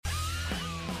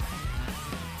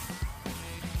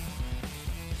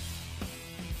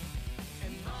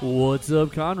What's up,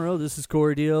 Conroe? This is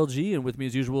Corey DLG, and with me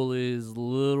as usual is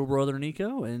little brother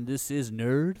Nico, and this is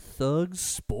Nerd Thug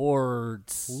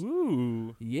Sports.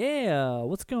 Woo! Yeah,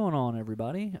 what's going on,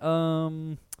 everybody?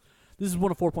 This is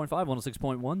 104.5,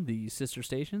 106.1, the sister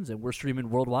stations, and we're streaming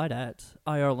worldwide at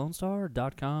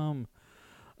irlonestar.com.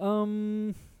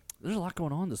 There's a lot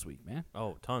going on this week, man.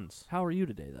 Oh, tons. How are you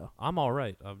today, though? I'm all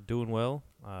right. I'm doing well.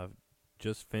 I've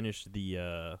just finished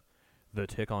the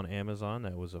Tick on Amazon.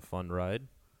 That was a fun ride.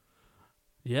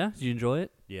 Yeah, did you enjoy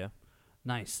it? Yeah.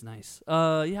 Nice.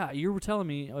 Yeah, you were telling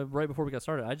me right before we got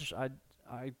started. I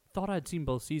thought I'd seen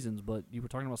both seasons, but you were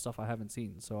talking about stuff I haven't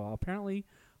seen. So apparently,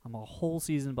 I'm a whole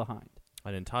season behind.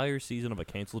 An entire season of a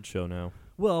canceled show now.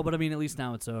 Well, but I mean, at least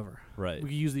now it's over. Right. We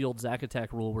can use the old Zack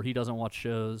Attack rule where he doesn't watch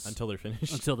shows Until they're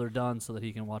finished. until they're done, so that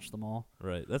he can watch them all.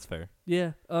 Right. That's fair.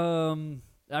 Yeah. I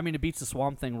mean, it beats the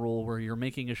Swamp Thing rule where you're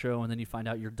making a show and then you find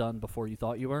out you're done before you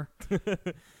thought you were.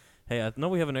 Hey, I know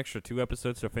we have an extra 2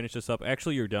 episodes to finish this up.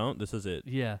 Actually, you don't. This is it.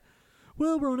 Yeah.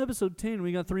 Well, we're on episode 10.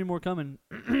 We got 3 more coming.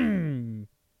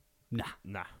 Nah.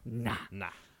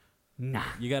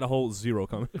 You got a whole 0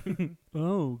 coming.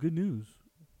 Oh, good news.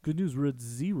 Good news, we're at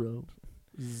 0.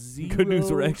 Good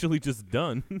news, we're actually just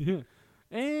done. Yeah.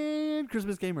 And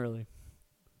Christmas came early.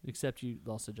 Except you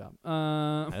lost a job.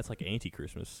 That's like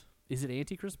anti-Christmas. Is it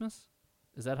anti-Christmas?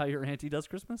 Is that how your auntie does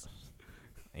Christmas?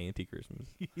 Anti-Christmas.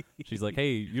 She's like,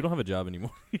 hey, you don't have a job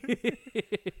anymore.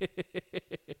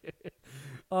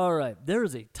 All right. There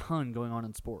is a ton going on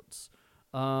in sports.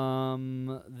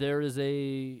 There's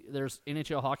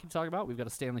NHL hockey to talk about. We've got a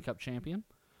Stanley Cup champion.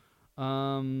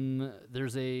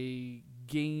 There's a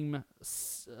game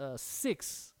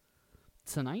 6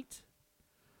 tonight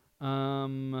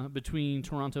between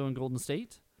Toronto and Golden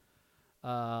State.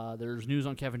 There's news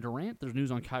on Kevin Durant. There's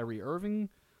news on Kyrie Irving.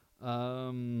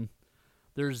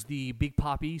 There's the Big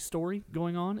Papi story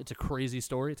going on. It's a crazy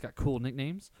story. It's got cool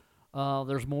nicknames.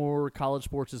 There's more college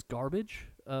sports is garbage.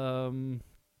 I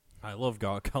love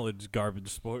college garbage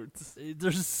sports.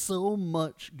 There's so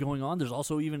much going on. There's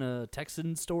also even a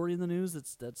Texan story in the news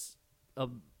that's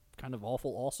kind of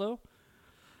awful also.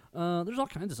 There's all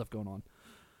kinds of stuff going on.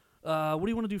 What do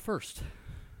you want to do first?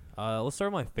 Let's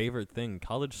start with my favorite thing,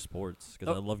 college sports,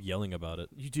 because I love yelling about it.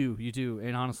 You do,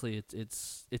 and honestly,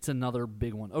 it's another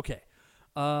big one. Okay,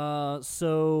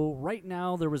 so right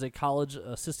now there was a college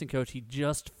assistant coach. He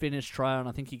just finished trial, and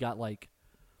I think he got like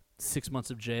 6 months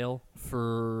of jail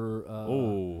for.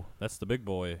 Oh, that's the big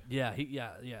boy. Yeah,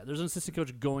 There's an assistant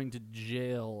coach going to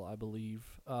jail, I believe,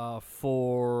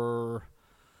 for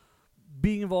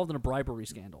being involved in a bribery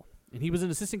scandal. And he was an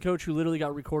assistant coach who literally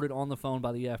got recorded on the phone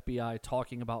by the FBI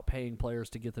talking about paying players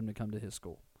to get them to come to his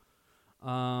school.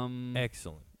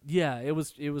 Excellent. Yeah, it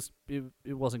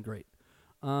wasn't great.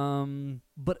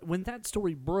 But when that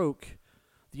story broke,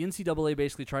 the NCAA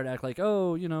basically tried to act like,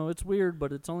 oh, it's weird,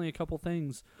 but it's only a couple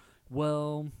things.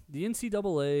 Well, the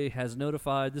NCAA has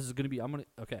notified. This is an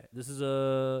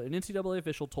NCAA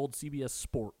official told CBS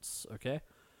Sports,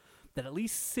 that at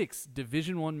least 6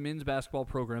 Division I men's basketball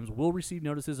programs will receive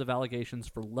notices of allegations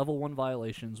for Level 1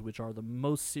 violations, which are the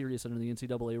most serious under the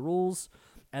NCAA rules,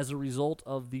 as a result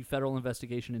of the federal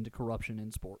investigation into corruption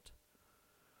in sport.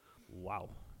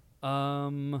 Wow.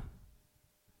 And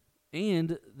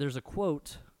there's a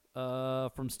quote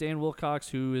from Stan Wilcox,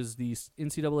 who is the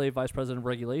NCAA Vice President of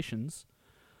Regulations,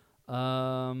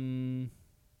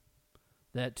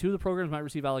 that 2 of the programs might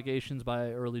receive allegations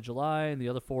by early July, and the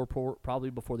other 4 probably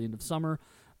before the end of summer.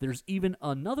 There's even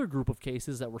another group of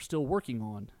cases that we're still working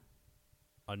on.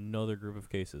 Another group of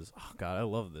cases. Oh, God, I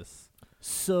love this.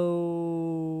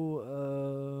 So,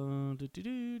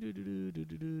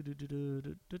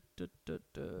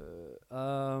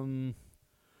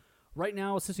 right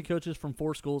now, assistant coaches from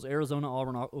 4 schools, Arizona,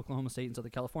 Auburn, Oklahoma State, and Southern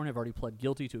California, have already pled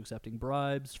guilty to accepting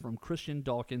bribes from Christian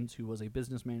Dawkins, who was a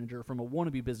business manager, from a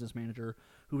wannabe business manager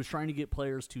who was trying to get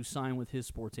players to sign with his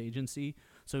sports agency.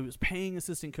 So he was paying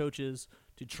assistant coaches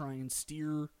to try and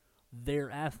steer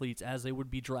their athletes as they would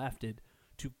be drafted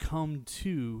to come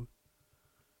to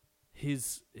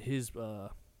his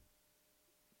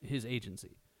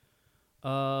agency.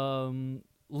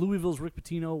 Louisville's Rick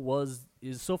Pitino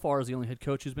is so far as the only head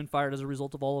coach who's been fired as a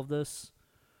result of all of this.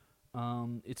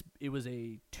 It was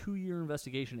a 2-year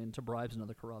investigation into bribes and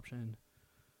other corruption.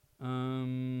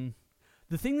 Here's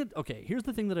the thing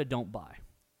that I don't buy.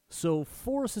 So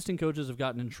 4 assistant coaches have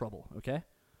gotten in trouble. Okay,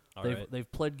 they've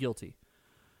pled guilty.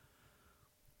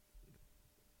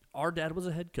 Our dad was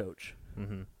a head coach,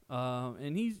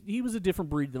 and he was a different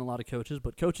breed than a lot of coaches.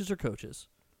 But coaches are coaches.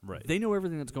 Right. They know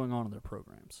everything that's going on in their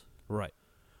programs. Right.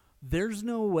 There's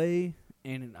no way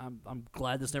and I'm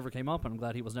glad this never came up, and I'm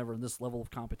glad he was never in this level of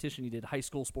competition. He did high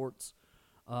school sports.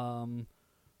 And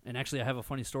actually, I have a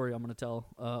funny story I'm going to tell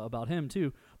about him,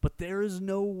 too. But there is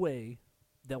no way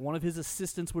that one of his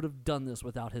assistants would have done this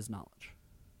without his knowledge.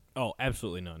 Oh,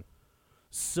 absolutely none.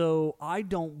 So I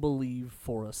don't believe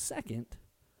for a second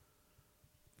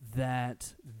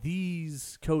that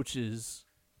these coaches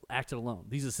acted alone,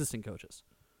 these assistant coaches.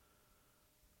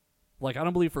 Like, I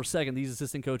don't believe for a second these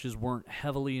assistant coaches weren't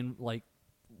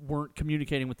weren't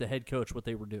communicating with the head coach what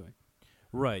they were doing.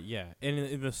 Right, yeah. And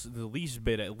in the least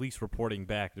bit, at least reporting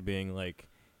back to being like,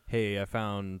 hey, I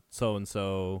found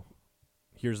so-and-so,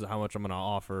 here's how much I'm going to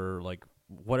offer, like,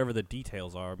 whatever the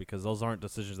details are, because those aren't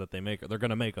decisions that they're going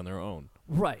to make on their own.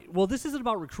 Right. Well, this isn't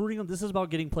about recruiting them. This is about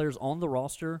getting players on the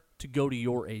roster to go to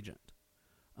your agent.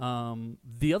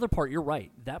 The other part, you're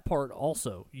right. That part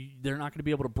also, they're not going to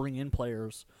be able to bring in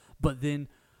players, but then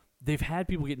they've had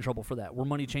people get in trouble for that, where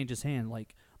money changes hand.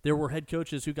 Like, there were head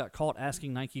coaches who got caught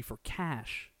asking Nike for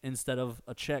cash instead of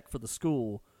a check for the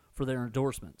school for their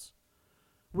endorsements.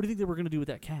 What do you think they were going to do with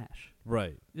that cash?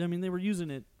 Right. I mean, they were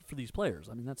using it for these players.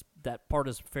 I mean, that part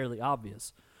is fairly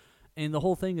obvious. And the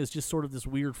whole thing is just sort of this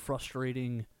weird,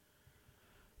 frustrating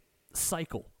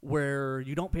cycle where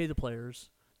you don't pay the players.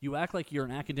 You act like you're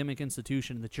an academic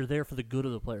institution, that you're there for the good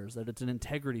of the players, that it's an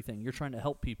integrity thing. You're trying to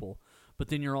help people, but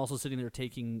then you're also sitting there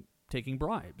taking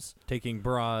bribes. And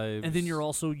then you're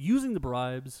also using the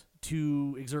bribes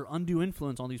to exert undue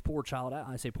influence on these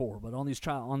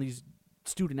on these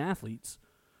student athletes.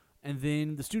 And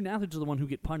then the student athletes are the one who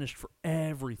get punished for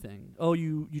everything. Oh,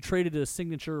 you traded a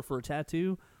signature for a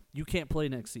tattoo? You can't play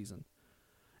next season.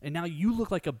 And now you look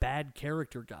like a bad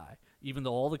character guy, even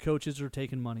though all the coaches are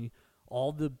taking money,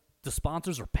 all the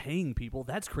sponsors are paying people.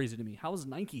 That's crazy to me. How is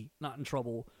Nike not in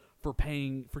trouble for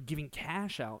giving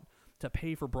cash out to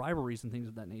pay for briberies and things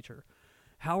of that nature?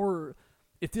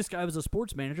 If this guy was a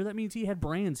sports manager, that means he had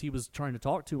brands he was trying to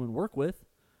talk to and work with.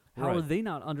 How Right. are they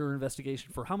not under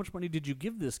investigation for how much money did you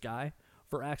give this guy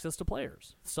for access to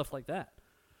players? Stuff like that.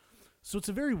 So it's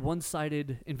a very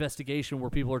one-sided investigation where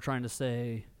people are trying to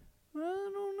say, I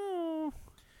don't know.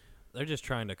 They're just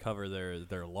trying to cover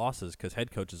their losses because head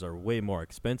coaches are way more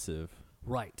expensive.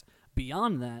 Right.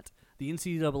 Beyond that, the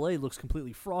NCAA looks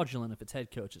completely fraudulent if it's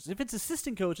head coaches. If it's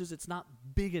assistant coaches, it's not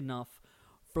big enough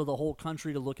for the whole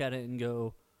country to look at it and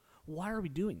go, why are we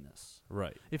doing this?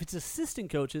 Right. If it's assistant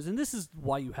coaches, and this is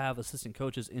why you have assistant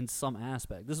coaches in some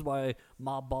aspect. This is why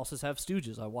mob bosses have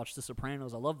stooges. I watched The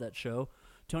Sopranos. I love that show.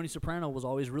 Tony Soprano was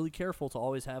always really careful to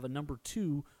always have a number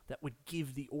two that would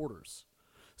give the orders,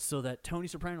 so that Tony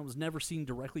Soprano was never seen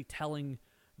directly telling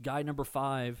guy number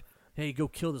 5, hey, go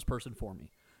kill this person for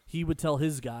me. He would tell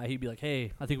his guy, he'd be like,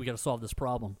 hey, I think we got to solve this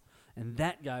problem. And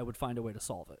that guy would find a way to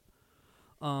solve it.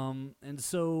 And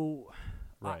so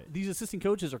Right. these assistant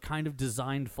coaches are kind of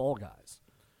designed fall guys.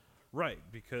 Right,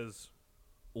 because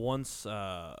once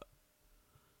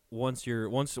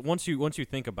you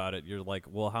think about it, you're like,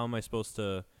 well, how am I supposed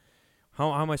to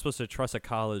trust a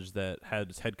college that had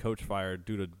its head coach fired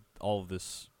due to all of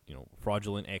this,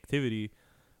 fraudulent activity?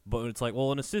 But it's like,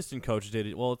 well, an assistant coach did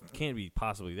it. Well, it can't be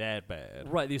possibly that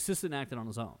bad. Right, the assistant acted on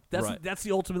his own. Right. That's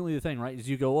ultimately the thing, right? Is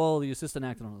you go, oh, the assistant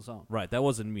acted on his own. Right, that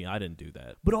wasn't me. I didn't do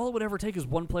that. But all it would ever take is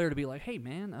one player to be like, hey,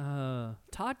 man,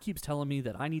 Todd keeps telling me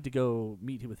that I need to go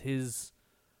meet with his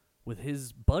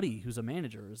buddy who's a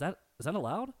manager. Is that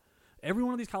allowed? Every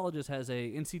one of these colleges has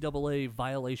a NCAA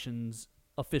violations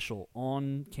official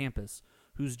on campus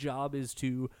whose job is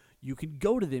you can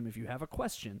go to them if you have a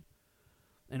question.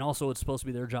 And also it's supposed to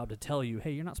be their job to tell you,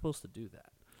 hey, you're not supposed to do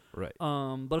that. Right.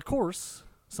 But of course,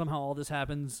 somehow all this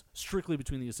happens strictly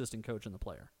between the assistant coach and the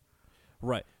player.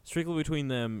 Right. Strictly between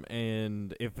them,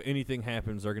 and if anything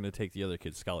happens, they're going to take the other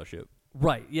kid's scholarship.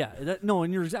 Right, yeah.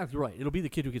 And you're exactly right. It'll be the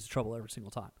kid who gets in trouble every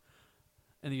single time.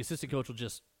 And the assistant coach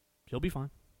he'll be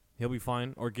fine. He'll be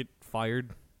fine or get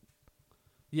fired.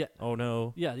 Yeah. Oh,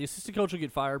 no. Yeah, the assistant coach will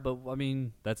get fired, but, I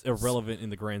mean... That's irrelevant in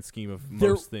the grand scheme of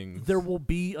most things. There will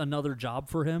be another job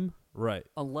for him. Right.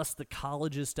 Unless the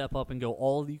colleges step up and go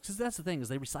all these... Because that's the thing, is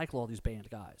they recycle all these banned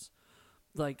guys.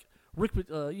 Like, Rick,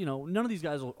 none of these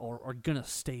guys are going to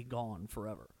stay gone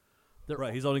forever.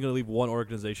 Right, he's only going to leave one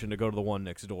organization to go to the one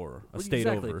next door, a state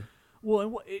over.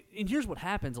 Well, and here's what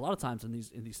happens a lot of times in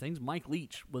these things. Mike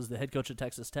Leach was the head coach at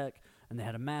Texas Tech, and they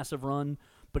had a massive run,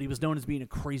 but he was known as being a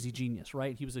crazy genius,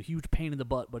 right? He was a huge pain in the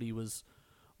butt, but he was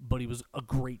a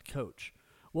great coach.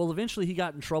 Well, eventually he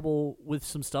got in trouble with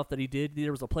some stuff that he did.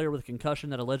 There was a player with a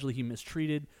concussion that allegedly he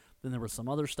mistreated. Then there was some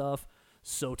other stuff.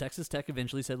 So Texas Tech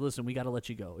eventually said, listen, we got to let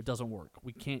you go. It doesn't work.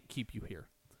 We can't keep you here.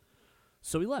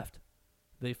 So he left.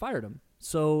 They fired him.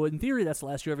 So in theory, that's the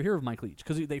last you ever hear of Mike Leach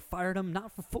because they fired him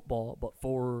not for football, but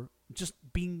for just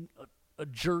being a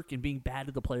jerk and being bad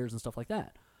to the players and stuff like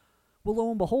that. Well, lo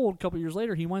and behold, a couple years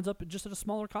later, he winds up just at a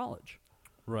smaller college.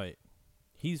 Right.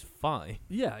 He's fine.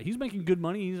 Yeah, he's making good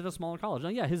money. He's at a smaller college. Now,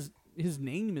 yeah, his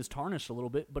name is tarnished a little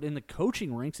bit, but in the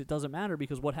coaching ranks, it doesn't matter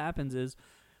because what happens is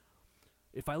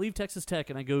if I leave Texas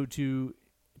Tech and I go to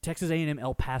Texas A&M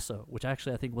El Paso, which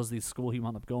actually I think was the school he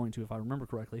wound up going to, if I remember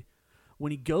correctly,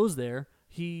 when he goes there,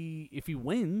 if he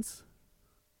wins,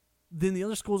 then the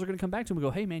other schools are going to come back to him and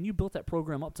go, hey, man, you built that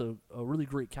program up to a really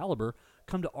great caliber.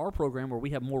 Come to our program where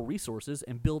we have more resources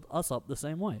and build us up the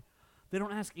same way. They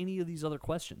don't ask any of these other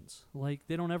questions. Like,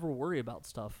 they don't ever worry about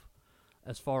stuff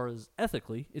as far as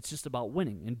ethically. It's just about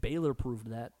winning, and Baylor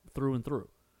proved that through and through.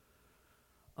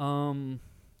 So,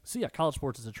 yeah, college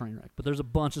sports is a train wreck, but there's a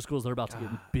bunch of schools that are about to get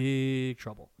in big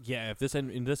trouble. Yeah, if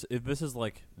this is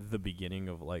like the beginning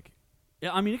of like,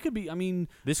 Yeah, I mean, it could be. I mean,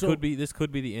 this could be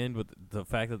the end with the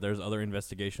fact that there's other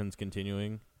investigations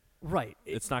continuing. Right.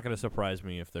 It's not going to surprise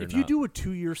me if they're If not. you do a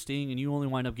 2-year sting and you only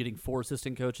wind up getting 4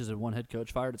 assistant coaches and 1 head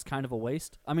coach fired, it's kind of a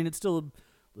waste. I mean, it's still,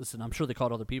 listen, I'm sure they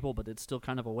caught other people, but it's still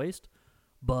kind of a waste.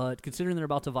 But considering they're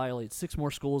about to violate 6 more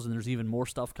schools and there's even more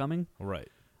stuff coming, Right.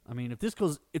 I mean, if this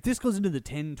goes into the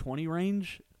 10-20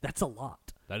 range, that's a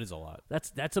lot. That is a lot.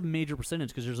 That's a major percentage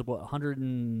because there's about 100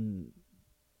 and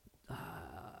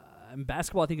in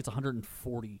basketball, I think it's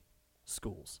 140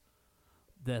 schools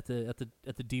that at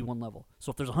the D1 level.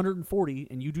 So if there's 140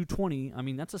 and you do 20, I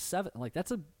mean that's a 7. Like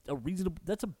that's a reasonable.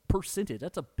 That's a percentage.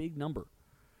 That's a big number.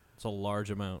 It's a large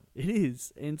amount. It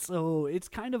is, and so it's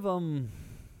kind of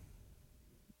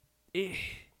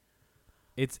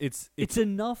It's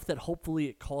enough that hopefully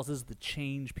it causes the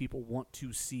change people want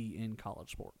to see in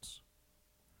college sports.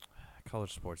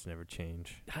 College sports never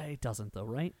change. It doesn't though,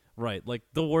 right? Right. Like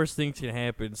the worst thing can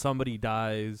happen. Somebody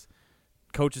dies.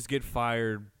 Coaches get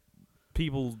fired.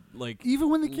 People like Even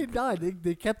when the kid died,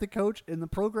 they kept the coach, and the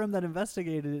program that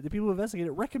investigated it, the people who investigated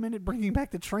it, recommended bringing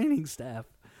back the training staff.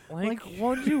 Like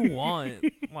what do you want?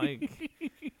 Like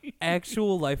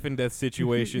actual life and death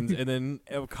situations, and then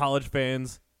college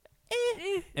fans,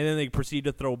 and then they proceed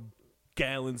to throw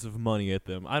gallons of money at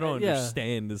them. I don't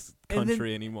understand this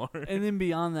country anymore. And then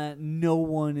beyond that, no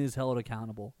one is held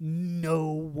accountable.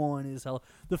 No one is held.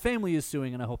 The family is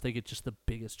suing, and I hope they get just the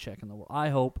biggest check in the world. I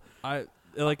hope.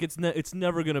 It's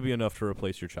never going to be enough to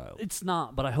replace your child. It's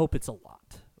not, but I hope it's a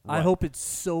lot. Right. I hope it's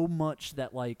so much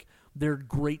that like their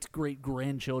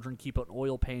great-great-grandchildren keep an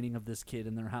oil painting of this kid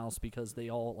in their house because they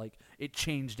all like it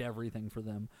changed everything for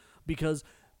them. Because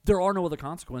there are no other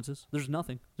consequences. There's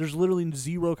nothing. There's literally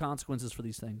 0 consequences for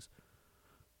these things.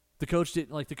 The coach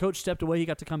the coach stepped away. He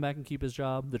got to come back and keep his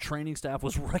job. The training staff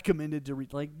was recommended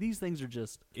to these things are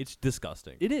just. It's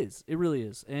disgusting. It is. It really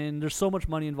is. And there's so much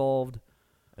money involved.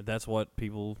 And that's what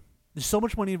people. There's so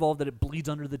much money involved that it bleeds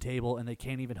under the table, and they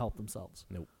can't even help themselves.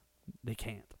 Nope. They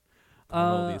can't. I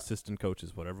don't know, the assistant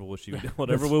coaches, whatever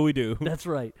will we do? That's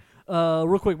right.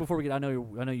 Real quick before we get, I know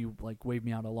you like waved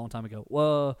me out a long time ago.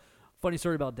 Well, funny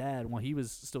story about Dad. When he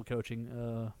was still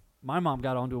coaching, my mom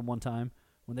got onto him one time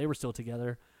when they were still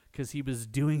together because he was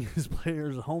doing his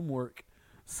players' homework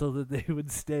so that they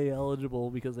would stay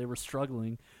eligible because they were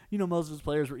struggling. You know, most of his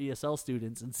players were ESL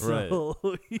students, and so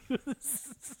he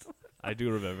was. I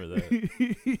do remember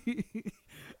that.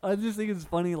 I just think it's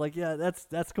funny. Like, yeah,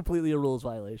 that's completely a rules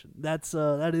violation. That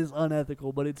is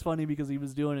unethical. But it's funny because he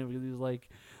was doing it because he was like,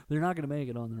 they're not going to make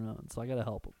it on their own, so I got to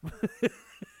help them.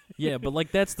 Yeah, but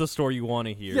like that's the story you want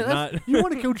to hear. Yeah, you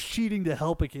want a coach cheating to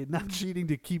help a kid, not cheating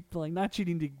to not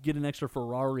cheating to get an extra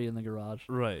Ferrari in the garage.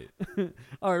 Right.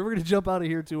 All right, we're gonna jump out of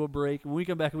here to a break. When we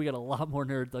come back, we got a lot more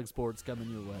Nerd Thug Sports coming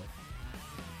your way.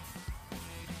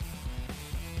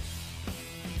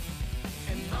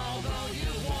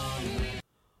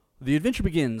 The Adventure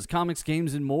Begins, Comics,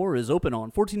 Games, and More is open on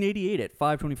 1488 at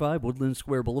 525 Woodland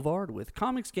Square Boulevard. With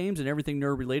comics, games, and everything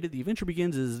nerd-related, The Adventure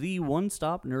Begins is the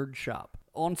one-stop nerd shop.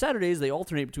 On Saturdays, they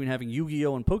alternate between having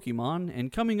Yu-Gi-Oh! And Pokemon,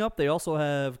 and coming up, they also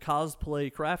have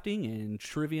cosplay crafting and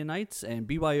trivia nights and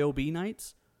BYOB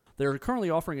nights. They're currently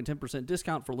offering a 10%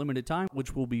 discount for limited time,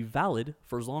 which will be valid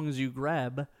for as long as you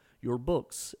grab your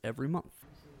books every month.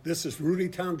 This is Rudy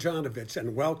Tomjanovich,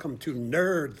 and welcome to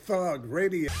Nerd Thug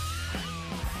Radio.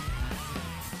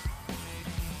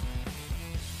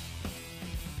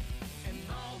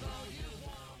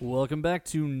 Welcome back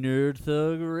to Nerd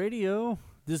Thug Radio.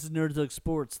 This is Nerd Thug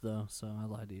Sports, though, so I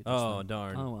lied to you. Oh,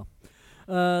 darn. Oh,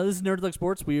 well. This is Nerd Thug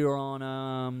Sports. We are on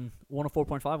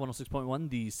 104.5, 106.1,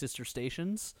 the sister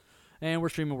stations. And we're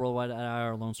streaming worldwide at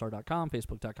irlonestar.com,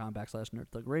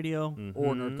 facebook.com/nerdthugradio,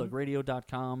 or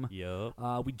nerdthugradio.com.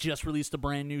 Yep. We just released a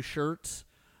brand new shirt.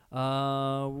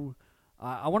 I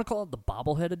want to call it the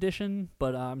bobblehead edition,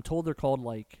 but I'm told they're called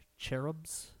like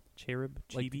cherubs.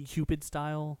 Like the Cupid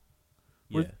style.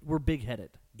 Yeah. We're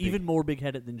big-headed. Even more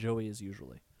big-headed than Joey is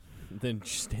usually. Than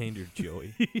standard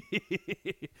Joey.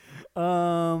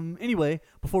 Anyway,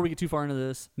 before we get too far into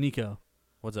this, Nico,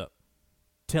 What's up?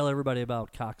 tell everybody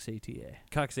about Cox ATA.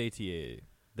 Cox ATA.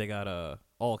 They got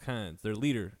all kinds. They're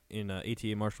leader in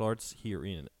ATA martial arts here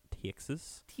in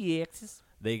Texas.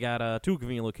 They got 2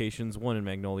 convenient locations, one in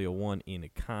Magnolia, one in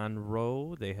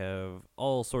Conroe. They have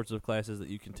all sorts of classes that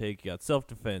you can take. You got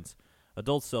self-defense,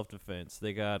 adult self-defense.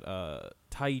 They got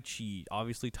Tai Chi,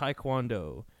 obviously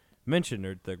Taekwondo. Mention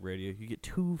Nerd Thug Radio. You get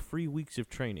 2 free weeks of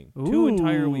training. 2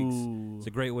 entire weeks. It's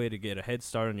a great way to get a head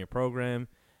start on your program.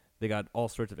 They got all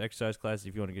sorts of exercise classes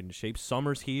if you want to get into shape.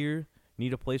 Summer's here.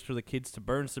 Need a place for the kids to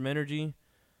burn some energy.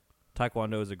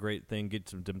 Taekwondo is a great thing. Get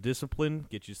some discipline.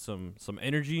 Get you some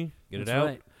energy. Get it out.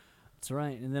 Right. That's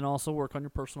right. And then also work on your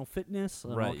personal fitness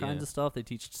and all kinds of stuff. They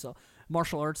teach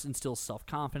martial arts instills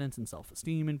self-confidence and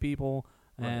self-esteem in people.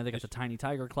 And they got the Tiny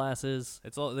Tiger classes.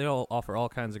 They all offer all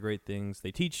kinds of great things.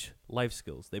 They teach life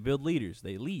skills. They build leaders.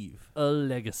 They leave a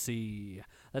legacy.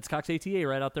 That's Cox ATA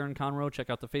right out there in Conroe.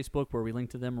 Check out the Facebook where we link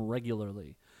to them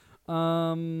regularly.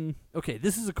 Okay,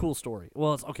 this is a cool story.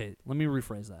 Well, let me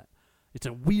rephrase that. It's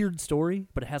a weird story,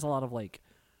 but it has a lot of like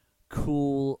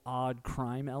cool, odd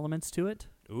crime elements to it.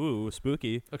 Ooh,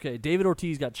 spooky. Okay, David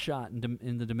Ortiz got shot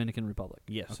in the Dominican Republic.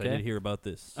 Yes, okay? I did hear about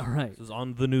this. All right. This was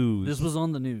on the news. This was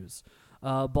on the news.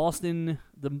 Boston,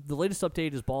 the latest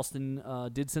update is Boston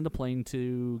did send a plane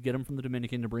to get him from the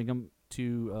Dominican to bring him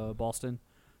to Boston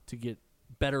to get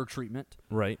better treatment.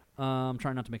 Right. I'm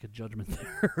trying not to make a judgment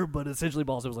there, but essentially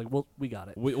Boston was like, well, we got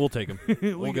it. We'll take him.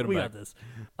 We'll get him back. Got this.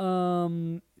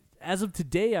 As of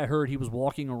today, I heard he was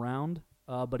walking around,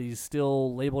 but he's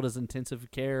still labeled as intensive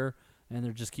care, and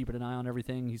they're just keeping an eye on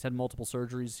everything. He's had multiple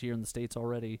surgeries here in the States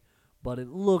already, but it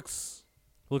looks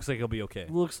like he'll be okay.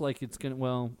 Looks like it's gonna.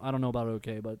 Well, I don't know about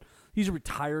okay, but he's a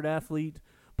retired athlete.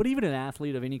 But even an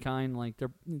athlete of any kind, like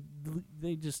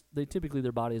they typically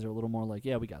their bodies are a little more like,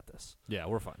 yeah, we got this. Yeah,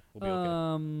 we're fine. We'll be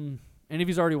okay. And if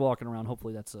he's already walking around,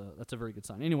 hopefully that's a very good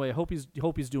sign. Anyway, I hope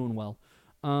he's doing well.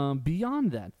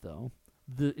 Beyond that, though,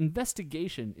 the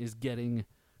investigation is getting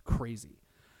crazy.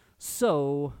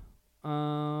 So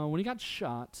when he got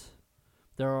shot,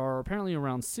 there are apparently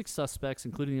around 6 suspects,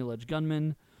 including the alleged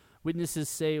gunman. Witnesses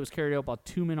say it was carried out by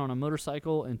 2 men on a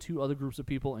motorcycle and 2 other groups of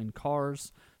people in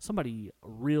cars. Somebody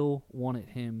real wanted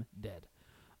him dead.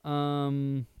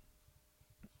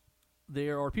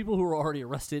 There are people who are already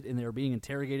arrested and they are being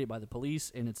interrogated by the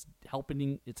police, and it's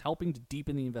helping to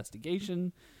deepen the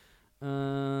investigation.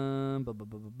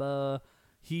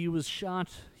 He was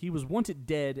wanted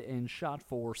dead and shot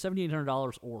for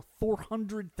 $7,800 or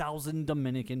 400,000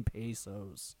 Dominican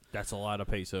pesos. That's a lot of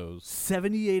pesos.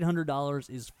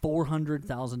 $7,800 is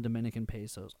 400,000 Dominican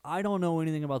pesos. I don't know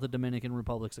anything about the Dominican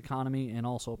Republic's economy, and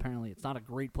also apparently it's not a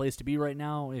great place to be right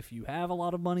now if you have a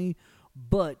lot of money,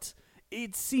 but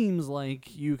it seems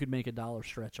like you could make a dollar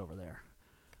stretch over there.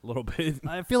 A little bit.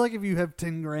 I feel like if you have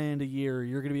 $10,000 a year,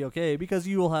 you're going to be okay because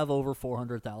you will have over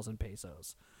 400,000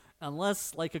 pesos.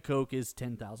 Unless, like a Coke is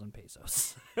 10,000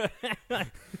 pesos.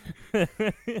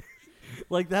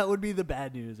 Like, that would be the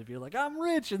bad news. If you're like, I'm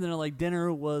rich, and then like,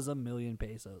 dinner was $1 million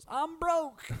pesos. I'm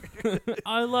broke.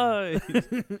 I lied.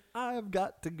 I've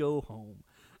got to go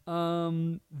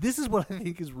home. This is what I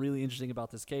think is really interesting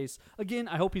about this case. Again,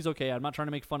 I hope he's okay. I'm not trying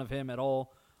to make fun of him at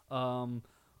all.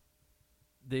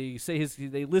 They say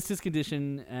they list his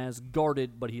condition as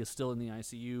guarded, but he is still in the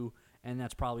ICU. And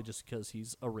that's probably just because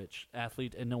he's a rich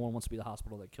athlete and no one wants to be the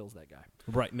hospital that kills that guy.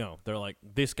 Right, no. They're like,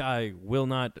 this guy will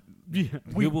not... Yeah,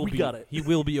 we got it. He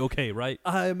will be okay, right?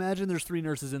 I imagine there's 3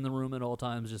 nurses in the room at all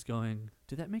times just going,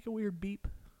 did that make a weird beep?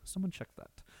 Someone check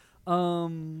that.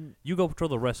 You go patrol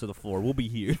the rest of the floor. We'll be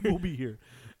here. We'll be here.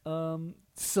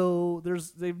 So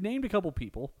they've named a couple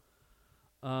people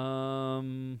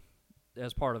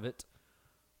as part of it.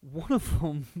 One of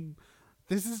them...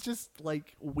 This is just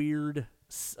like weird.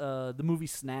 The movie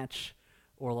Snatch,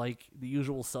 or like The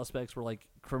Usual Suspects, where like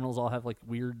criminals all have like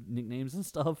weird nicknames and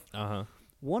stuff.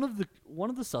 One of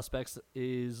the suspects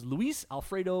is Luis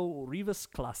Alfredo Rivas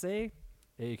Clase,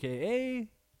 aka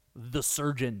the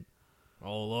Surgeon.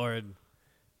 Oh Lord,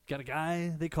 got a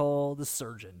guy they call the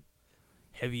Surgeon.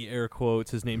 Heavy air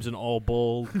quotes. His name's in all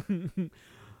bold.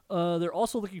 They're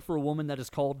also looking for a woman that is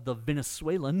called the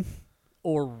Venezuelan.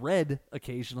 Or Red,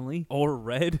 occasionally. Or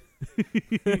Red?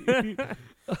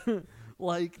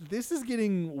 Like, this is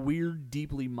getting weird,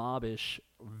 deeply mobbish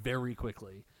very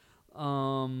quickly.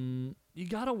 You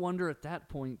gotta wonder at that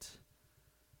point,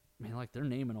 man, like, they're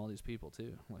naming all these people,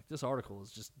 too. Like, this article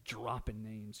is just dropping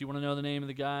names. You want to know the name of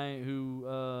the guy who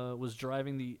was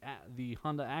driving the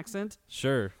Honda Accent?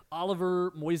 Sure.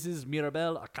 Oliver Moises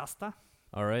Mirabel Acosta.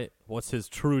 All right. What's his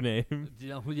true name?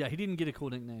 Yeah, he didn't get a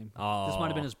cool nickname. Oh. This might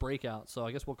have been his breakout, so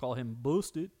I guess we'll call him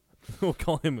Boosted. We'll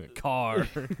call him a car.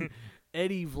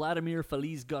 Eddie Vladimir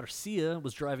Feliz Garcia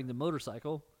was driving the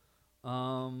motorcycle.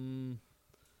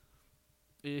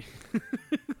 His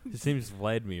name's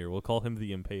Vladimir. We'll call him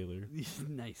the Impaler.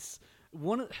 Nice.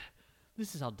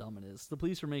 This is how dumb it is. The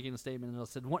police are making a statement, and it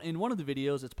said in one of the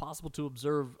videos, it's possible to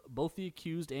observe both the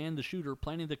accused and the shooter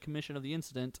planning the commission of the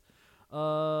incident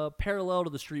parallel to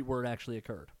the street where it actually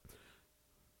occurred.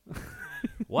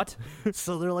 What?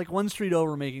 So they're like one street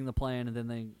over making the plan, and then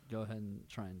they go ahead and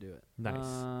try and do it. Nice.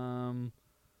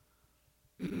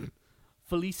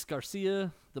 Feliz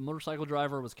Garcia, the motorcycle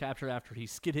driver, was captured after he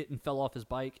skid hit and fell off his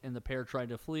bike, and the pair tried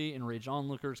to flee. Enraged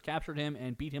onlookers captured him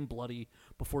and beat him bloody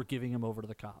before giving him over to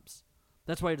the cops.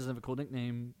 That's why he doesn't have a cool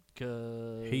nickname,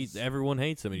 because... Everyone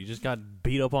hates him, and he just got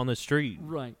beat up on the street.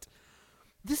 Right.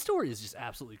 This story is just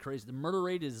absolutely crazy. The murder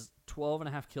rate is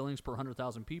 12.5 killings per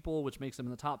 100,000 people, which makes them in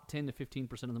the top 10 to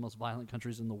 15% of the most violent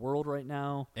countries in the world right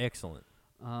now. Excellent.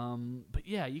 But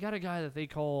yeah, you got a guy that they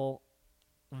call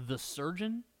the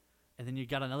Surgeon, and then you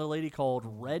got another lady called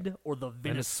Red or the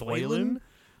Venezuelan.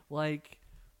 Like,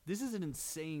 this is an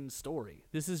insane story.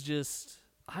 This is just,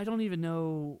 I don't even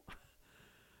know.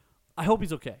 I hope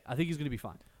he's okay. I think he's going to be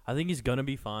fine. I think he's going to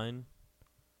be fine.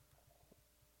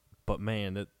 But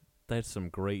man, that's some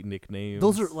great nicknames.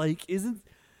 Those are like, isn't...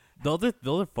 The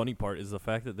other funny part is the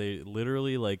fact that they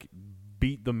literally like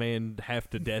beat the man half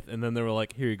to death, and then they were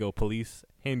like, "Here you go, police,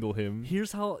 handle him."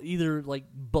 Here's how either like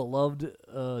beloved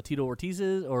Tito Ortiz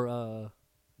is or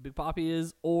Big Papi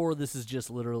is, or this is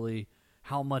just literally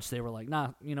how much they were like, "Nah,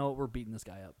 you know what, we're beating this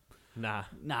guy up." Nah,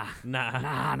 not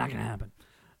gonna happen.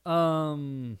 All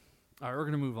right, we're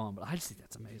gonna move on, but I just think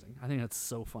that's amazing. I think that's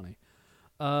so funny.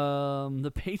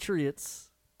 The Patriots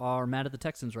are mad at the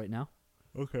Texans right now.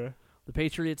 Okay. The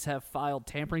Patriots have filed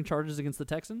tampering charges against the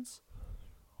Texans.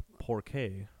 Por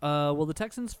qué? Well, the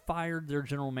Texans fired their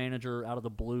general manager out of the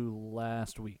blue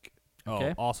last week.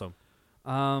 Okay? Oh, awesome.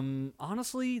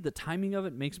 Honestly, the timing of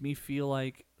it makes me feel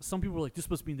like some people are like, this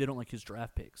must mean they don't like his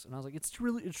draft picks. And I was like, it's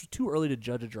too early to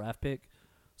judge a draft pick,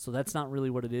 so that's not really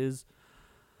what it is.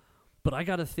 But I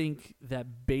got to think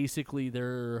that basically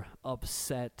they're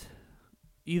upset.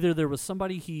 Either there was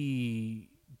somebody he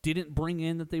didn't bring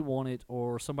in that they wanted,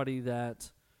 or somebody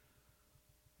that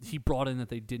he brought in that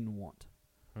they didn't want.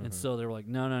 Mm-hmm. And so they were like,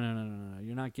 no,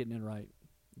 you're not getting it right.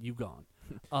 You gone.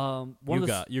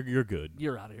 You're good.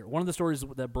 You're out of here. One of the stories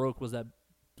that broke was that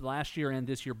last year and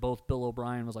this year, both Bill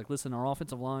O'Brien was like, listen, our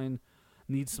offensive line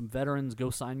needs some veterans. Go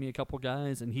sign me a couple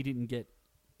guys. And he didn't get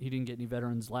any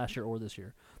veterans last year or this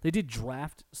year. They did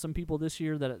draft some people this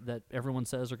year that everyone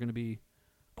says are going to be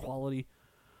quality,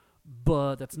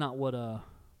 but that's not what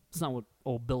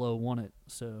old Bill O wanted.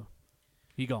 So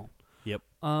he gone. Yep.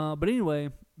 But anyway,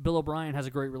 Bill O'Brien has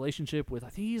a great relationship with, I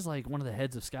think he's like one of the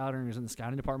heads of scouting, he's in the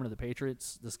scouting department of the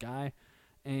Patriots, this guy.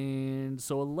 And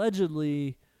so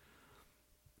allegedly,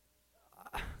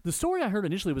 the story I heard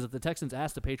initially was that the Texans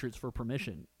asked the Patriots for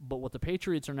permission. But what the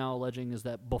Patriots are now alleging is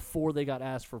that before they got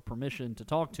asked for permission to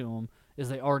talk to him, is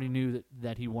they already knew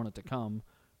that he wanted to come,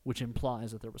 which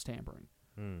implies that there was tampering.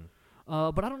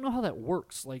 But I don't know how that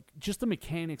works. Like, just the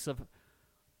mechanics of...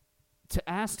 To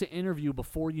ask to interview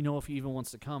before you know if he even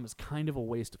wants to come is kind of a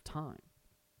waste of time.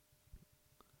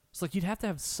 It's like you'd have to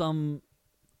have some...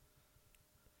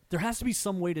 There has to be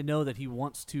some way to know that he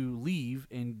wants to leave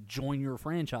and join your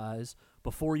franchise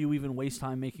before you even waste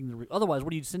time making the... Otherwise, what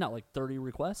do you send out, like 30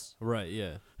 requests? Right,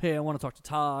 yeah. Hey, I want to talk to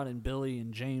Todd and Billy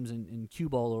and James and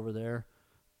Q-Ball over there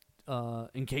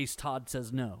in case Todd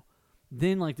says no.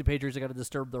 Then, like, the Patriots have got to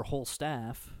disturb their whole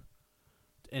staff...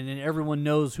 And then everyone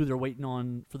knows who they're waiting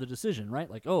on for the decision,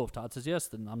 right? Like, oh, if Todd says yes,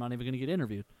 then I'm not even going to get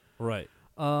interviewed. Right.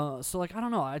 So, like, I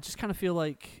don't know. I just kind of feel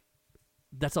like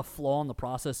that's a flaw in the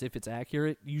process if it's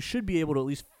accurate. You should be able to at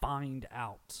least find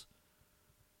out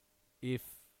if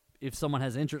someone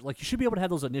has interest. Like, you should be able to have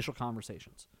those initial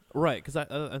conversations. Right, because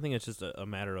I think it's just a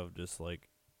matter of just, like,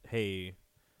 hey,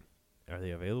 are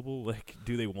they available? Like,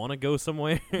 do they want to go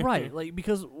somewhere? Right. Like,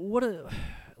 because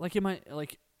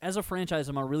as a franchise,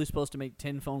 am I really supposed to make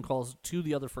 10 phone calls to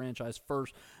the other franchise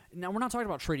first? Now, we're not talking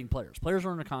about trading players. Players are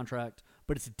under contract,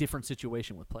 but it's a different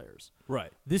situation with players.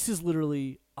 Right. This is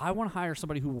literally, I want to hire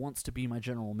somebody who wants to be my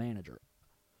general manager.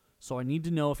 So I need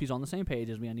to know if he's on the same page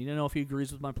as me. I need to know if he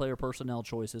agrees with my player personnel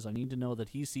choices. I need to know that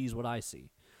he sees what I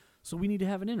see. So we need to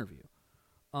have an interview.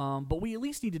 But we at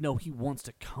least need to know he wants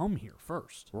to come here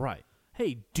first. Right.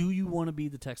 Hey, do you want to be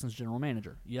the Texans general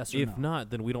manager? Yes or no? If not,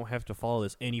 then we don't have to follow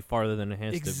this any farther than it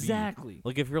has to be. Exactly.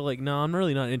 Like, if you're like, no, I'm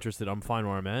really not interested, I'm fine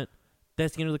where I'm at,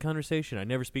 that's the end of the conversation. I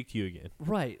never speak to you again.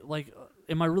 Right. Like,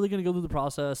 am I really going to go through the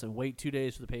process and wait 2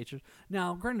 days for the Patriots?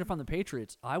 Now, granted, if I'm the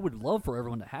Patriots, I would love for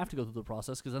everyone to have to go through the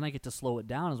process because then I get to slow it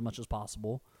down as much as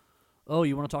possible. Oh,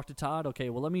 you want to talk to Todd? Okay,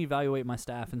 well, let me evaluate my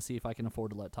staff and see if I can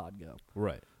afford to let Todd go.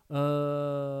 Right.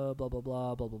 Blah, blah,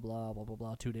 blah, blah, blah, blah, blah, blah,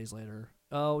 blah. 2 days later.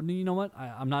 Oh, you know what?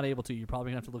 I'm not able to. You're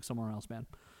probably going to have to look somewhere else, man.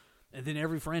 And then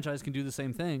every franchise can do the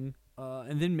same thing.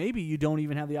 And then maybe you don't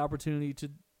even have the opportunity to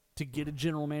get a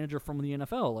general manager from the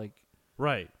NFL.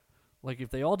 Right. Like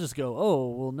if they all just go,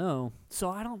 oh, well, no.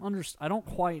 So I don't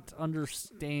quite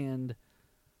understand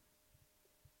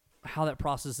how that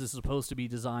process is supposed to be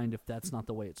designed if that's not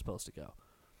the way it's supposed to go.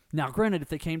 Now, granted, if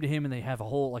they came to him and they have a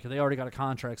whole, like if they already got a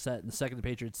contract set and the second the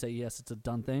Patriots say yes, it's a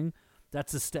done thing,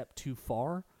 that's a step too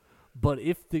far. But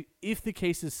if the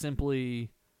case is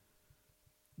simply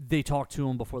they talk to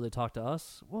him before they talk to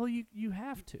us, well, you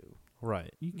have to.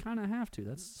 Right. You kind of have to.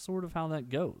 That's sort of how that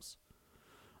goes.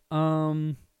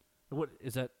 What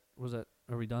is that? Was that?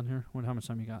 Are we done here? How much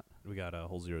time you got? We got a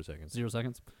whole 0 seconds. 0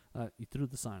 seconds. You threw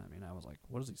the sign at me, and I was like,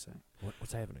 "What is he saying?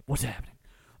 What's happening? What's happening?"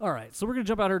 All right, so we're gonna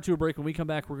jump out here to a break. When we come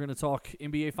back, we're gonna talk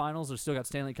NBA Finals. There's still got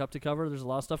Stanley Cup to cover. There's a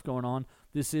lot of stuff going on.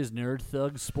 This is Nerd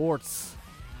Thug Sports.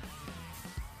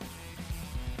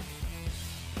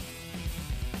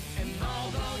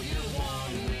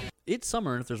 It's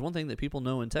summer, and if there's one thing that people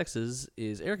know in Texas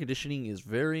is air conditioning is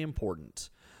very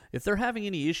important. If they're having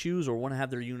any issues or want to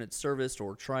have their unit serviced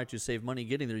or try to save money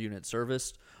getting their unit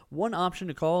serviced, one option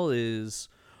to call is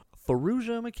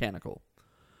Faruja Mechanical.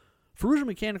 Faruja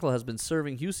Mechanical has been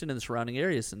serving Houston and the surrounding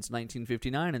areas since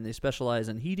 1959, and they specialize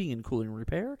in heating and cooling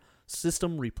repair,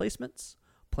 system replacements,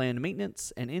 planned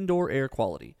maintenance, and indoor air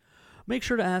quality. Make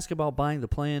sure to ask about buying the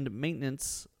planned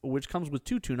maintenance, which comes with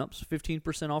 2 tune-ups,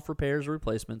 15% off repairs or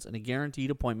replacements, and a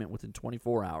guaranteed appointment within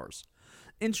 24 hours.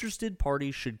 Interested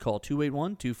parties should call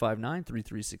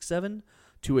 281-259-3367,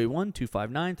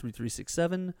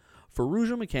 281-259-3367,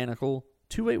 Faruja Mechanical,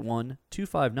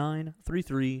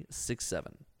 281-259-3367.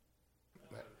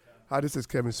 Hi, this is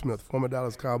Kevin Smith, former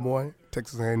Dallas Cowboy,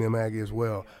 Texas A&M Aggie as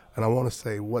well, and I want to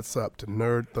say what's up to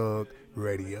Nerd Thug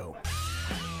Radio.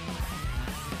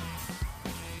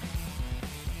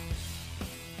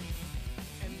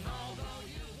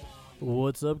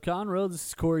 What's up, Conroe? This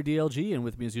is Corey DLG, and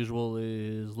with me as usual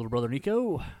is little brother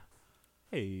Nico.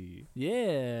 Hey.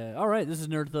 Yeah. All right, this is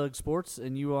Nerd Thug Sports,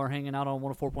 and you are hanging out on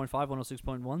 104.5,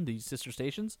 106.1, the sister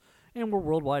stations, and we're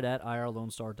worldwide at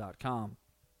irlonestar.com.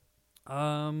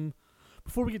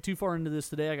 Before we get too far into this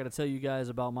today, I got to tell you guys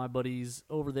about my buddies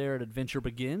over there at Adventure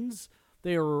Begins.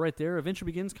 They are right there, Adventure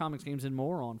Begins, Comics, Games, and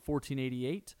More on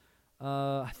 1488.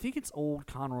 I think it's Old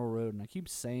Conroe Road, and I keep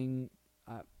saying...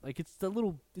 it's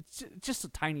just a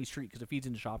tiny street because it feeds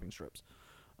into shopping strips.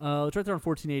 It's right there on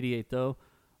 1488, though,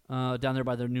 down there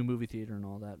by their new movie theater and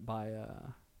all that, by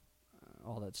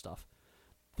all that stuff.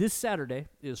 This Saturday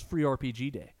is Free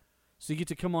RPG Day. So you get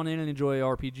to come on in and enjoy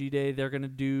RPG Day. They're going to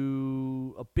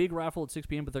do a big raffle at 6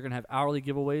 p.m., but they're going to have hourly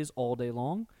giveaways all day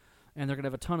long. And they're going to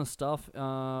have a ton of stuff,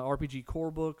 RPG core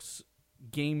books,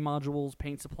 game modules,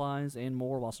 paint supplies, and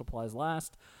more while supplies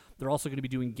last. They're also going to be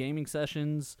doing gaming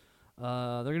sessions.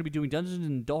 They're going to be doing Dungeons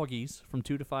and Doggies from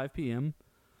 2 to 5 p.m.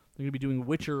 They're going to be doing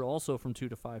Witcher also from 2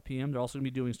 to 5 p.m. They're also going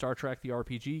to be doing Star Trek the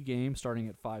RPG game starting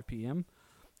at 5 p.m.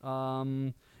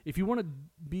 If you want to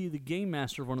be the game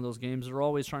master of one of those games, they're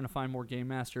always trying to find more game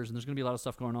masters, and there's going to be a lot of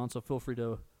stuff going on, so feel free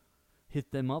to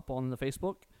hit them up on the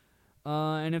Facebook.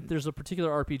 And if there's a particular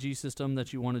RPG system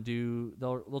that you want to do,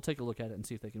 they'll take a look at it and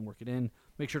see if they can work it in.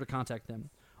 Make sure to contact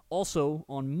them. Also,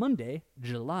 on Monday,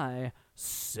 July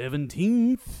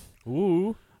 17th,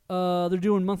 they're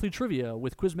doing monthly trivia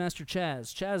with Quizmaster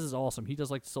Chaz. Chaz is awesome. He does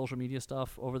like the social media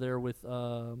stuff over there with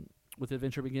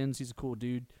Adventure Begins. He's a cool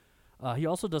dude. He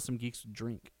also does some Geeks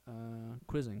Drink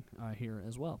quizzing here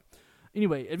as well.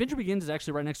 Anyway, Adventure Begins is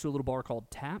actually right next to a little bar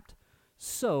called Tapped.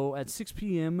 So at 6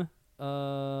 p.m.,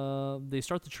 they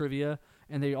start the trivia,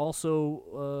 and they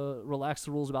also relax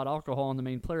the rules about alcohol in the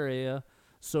main player area.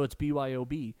 So it's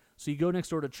BYOB. So you go next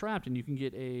door to Trapped, and you can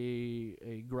get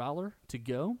a growler to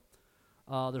go.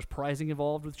 There's pricing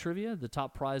involved with trivia. The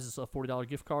top prize is a $40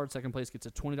 gift card. Second place gets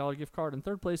a $20 gift card. And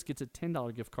third place gets a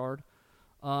 $10 gift card.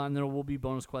 And there will be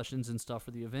bonus questions and stuff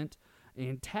for the event.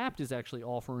 And Tapped is actually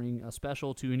offering a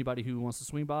special to anybody who wants to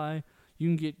swing by. You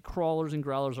can get Crawlers and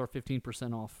Growlers are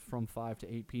 15% off from 5 to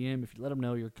 8 p.m. if you let them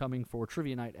know you're coming for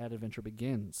Trivia Night at Adventure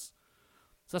Begins.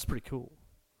 So that's pretty cool.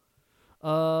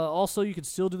 Also, you can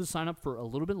still do the sign up for a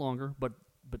little bit longer, but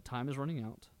time is running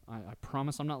out. I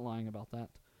promise I'm not lying about that.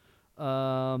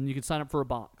 You can sign up for a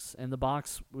box, and the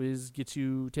box gets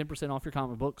you 10% off your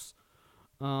comic books.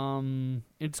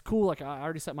 It's cool. Like I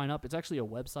already set mine up. It's actually a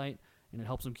website, and it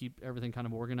helps them keep everything kind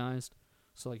of organized.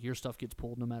 So like your stuff gets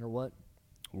pulled no matter what.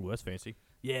 Ooh, that's fancy.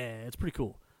 Yeah, it's pretty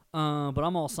cool. But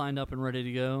I'm all signed up and ready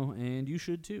to go, and you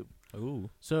should too. Ooh.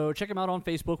 So check them out on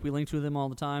Facebook. We link to them all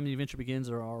the time. The Adventure Begins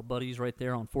are our buddies right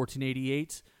there on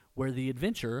 1488, where the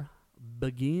adventure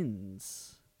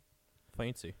begins.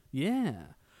 Fancy. Yeah.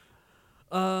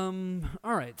 All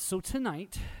right. So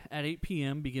tonight at 8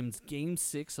 p.m. begins Game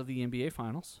 6 of the NBA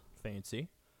Finals Fancy.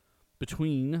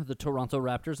 between the Toronto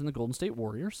Raptors and the Golden State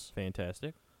Warriors.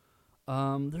 Fantastic.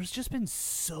 There's just been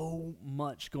so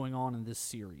much going on in this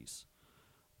series,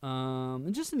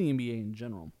 and just in the NBA in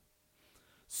general.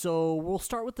 So we'll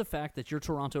start with the fact that your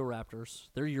Toronto Raptors,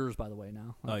 they're yours, by the way,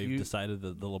 now. Oh, you've decided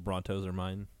that the LeBrontos are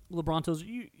mine? LeBrontos,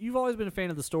 you've always been a fan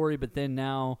of the story, but then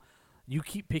now you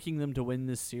keep picking them to win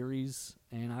this series,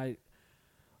 and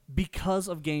because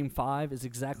of Game 5 is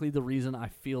exactly the reason I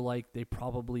feel like they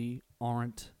probably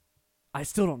aren't. I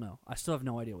still don't know. I still have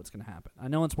no idea what's going to happen. I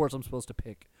know in sports I'm supposed to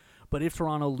pick, but if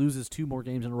Toronto loses 2 more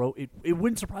games in a row, it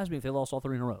wouldn't surprise me if they lost all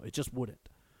 3 in a row. It just wouldn't.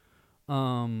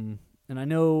 And I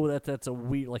know that's a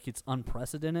weird, like it's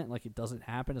unprecedented, like it doesn't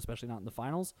happen, especially not in the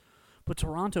finals. But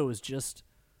Toronto is just,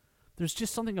 there's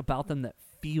just something about them that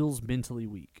feels mentally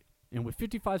weak. And with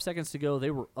 55 seconds to go,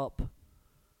 they were up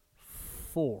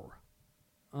 4.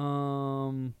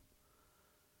 And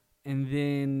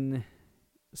then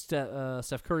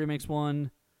Steph Curry makes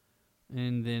one,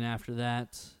 and then after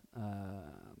that,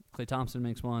 Klay Thompson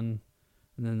makes one,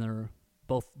 and then they're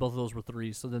both of those were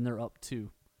 3s, so then they're up 2.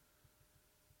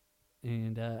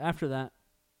 And after that,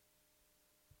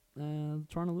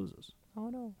 Toronto loses. Oh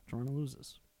no, Toronto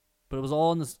loses. But it was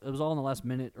all in the last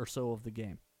minute or so of the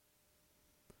game,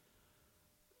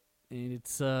 and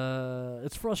it's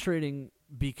frustrating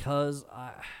because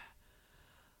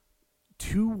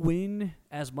to win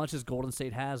as much as Golden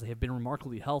State has, they have been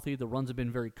remarkably healthy. The runs have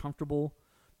been very comfortable.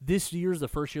 This year's the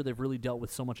first year they've really dealt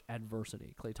with so much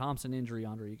adversity. Klay Thompson injury,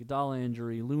 Andre Iguodala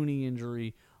injury, Looney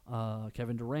injury,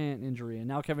 Kevin Durant injury, and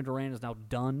now Kevin Durant is now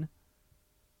done.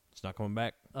 It's not coming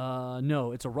back?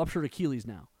 No, it's a ruptured Achilles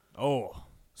now. Oh.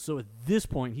 So at this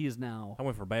point, he is now... I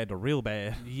went from bad to real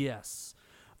bad. Yes.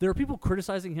 There are people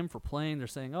criticizing him for playing. They're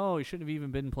saying, oh, he shouldn't have even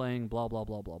been playing, blah, blah,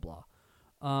 blah, blah, blah.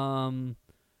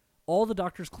 All the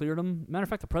doctors cleared him. Matter of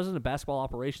fact, the president of basketball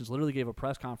operations literally gave a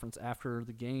press conference after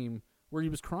the game where he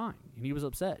was crying, and he was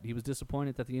upset. He was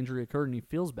disappointed that the injury occurred, and he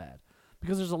feels bad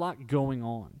because there's a lot going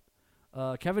on.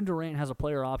 Kevin Durant has a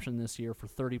player option this year for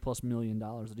 $30+ million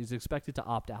that he's expected to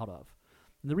opt out of.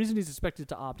 And the reason he's expected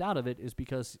to opt out of it is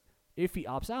because if he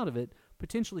opts out of it,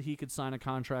 potentially he could sign a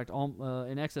contract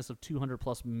in excess of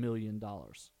 $200+ million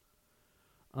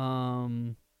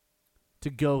to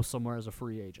go somewhere as a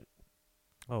free agent.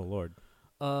 Oh, Lord.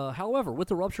 However, with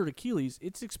the ruptured Achilles,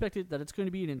 it's expected that it's going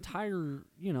to be an entire,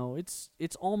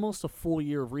 it's almost a full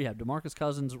year of rehab. DeMarcus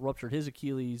Cousins ruptured his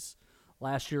Achilles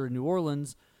last year in New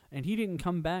Orleans, and he didn't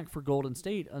come back for Golden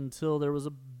State until there was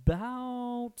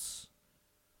about,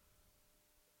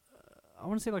 I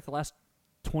want to say like the last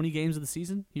 20 games of the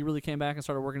season. He really came back and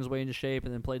started working his way into shape,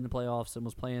 and then played in the playoffs and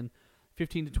was playing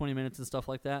 15 to 20 minutes and stuff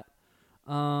like that.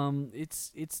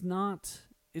 It's not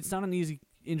an easy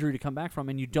injury to come back from,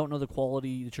 and you don't know the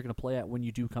quality that you're going to play at when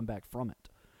you do come back from it.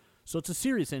 So it's a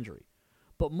serious injury.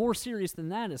 But more serious than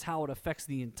that is how it affects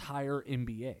the entire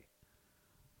NBA.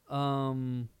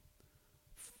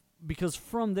 Because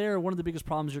from there, one of the biggest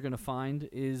problems you're going to find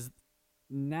is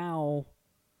now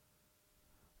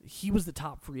he was the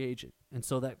top free agent, and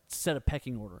so that set a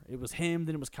pecking order. It was him,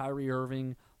 then it was Kyrie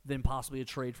Irving, then possibly a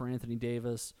trade for Anthony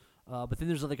Davis. But then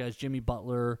there's other guys, Jimmy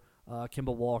Butler,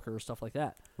 Kemba Walker, stuff like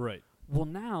that. Right. Well,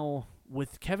 now,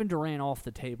 with Kevin Durant off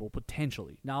the table,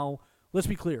 potentially. Now, let's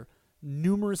be clear.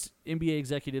 Numerous NBA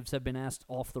executives have been asked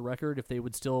off the record if they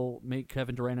would still make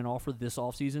Kevin Durant an offer this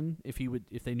offseason if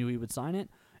they knew he would sign it,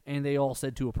 and they all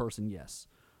said to a person yes.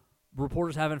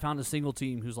 Reporters haven't found a single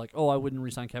team who's like, oh, I wouldn't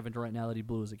re-sign Kevin Durant now that he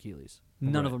blew his Achilles.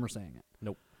 None of them are saying it.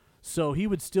 Nope. So he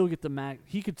would still get the max.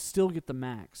 He could still get the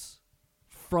max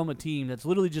from a team that's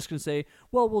literally just going to say,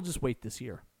 well, we'll just wait this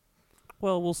year.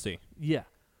 Well, we'll see. Yeah.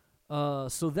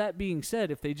 So that being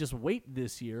said, if they just wait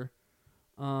this year,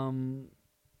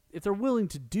 if they're willing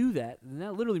to do that, then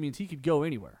that literally means he could go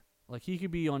anywhere. Like, he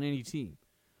could be on any team.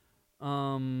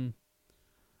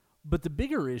 But the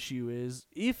bigger issue is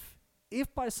if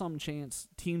by some chance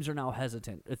teams are now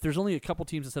hesitant, if there's only a couple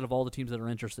teams instead of all the teams that are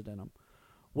interested in him,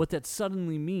 what that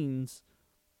suddenly means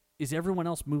is everyone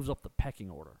else moves up the pecking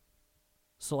order.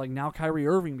 So, like, now Kyrie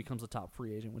Irving becomes a top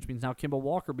free agent, which means now Kemba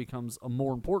Walker becomes a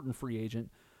more important free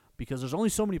agent because there's only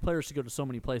so many players to go to so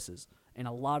many places, and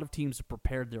a lot of teams have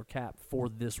prepared their cap for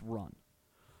this run.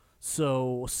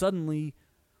 So, suddenly,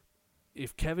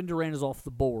 if Kevin Durant is off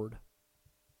the board,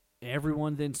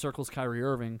 everyone then circles Kyrie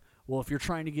Irving. Well, if you're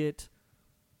trying to get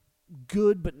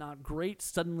good but not great,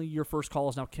 suddenly your first call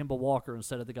is now Kemba Walker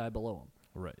instead of the guy below him.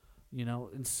 Right. You know,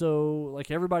 and so like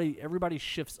everybody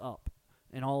shifts up,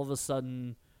 and all of a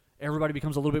sudden everybody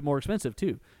becomes a little bit more expensive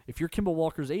too. If you're Kemba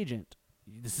Walker's agent,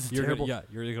 this is terrible.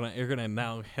 You're gonna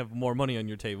now have more money on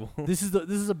your table. This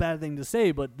is a bad thing to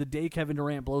say, but the day Kevin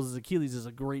Durant blows his Achilles is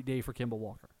a great day for Kemba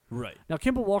Walker. Right. Now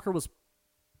Kemba Walker was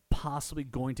possibly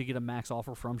going to get a max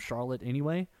offer from Charlotte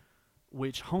anyway,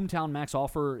 which hometown max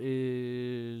offer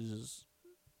is,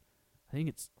 I think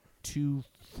it's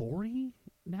 $240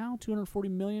 now, $240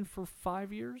 million for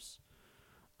 5 years.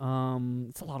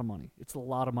 It's a lot of money. It's a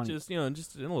lot of money. Just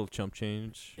a little chump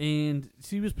change. And so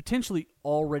he was potentially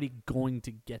already going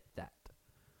to get that.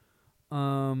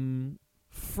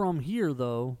 From here,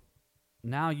 though,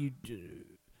 now you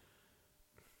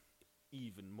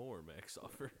Even more max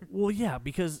offer. Well, yeah,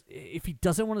 because if he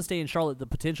doesn't want to stay in Charlotte, the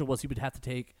potential was he would have to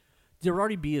take. There would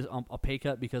already be a pay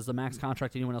cut because the max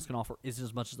contract anyone else can offer is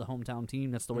as much as the hometown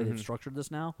team. That's the way they've structured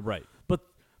this now. Right. But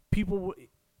people,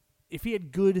 if he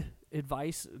had good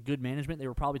advice, good management, they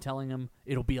were probably telling him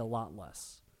it'll be a lot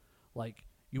less. Like,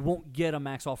 you won't get a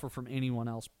max offer from anyone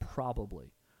else,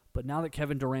 probably. But now that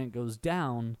Kevin Durant goes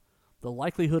down, the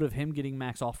likelihood of him getting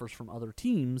max offers from other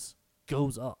teams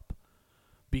goes up.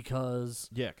 Because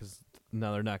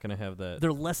now they're not going to have that.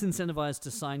 They're less incentivized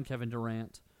to sign Kevin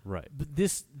Durant. Right. But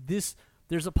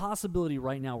there's a possibility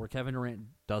right now where Kevin Durant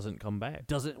doesn't come back.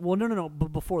 No.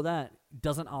 But before that,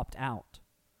 doesn't opt out.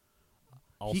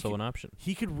 Also an option.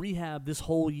 He could rehab this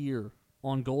whole year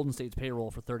on Golden State's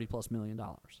payroll for $30+ million.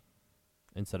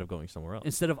 Instead of going somewhere else.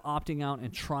 Instead of opting out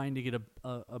and trying to get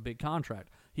a big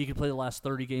contract. He could play the last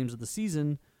 30 games of the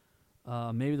season,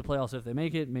 maybe the playoffs if they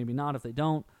make it, maybe not if they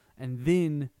don't, and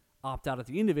then opt out at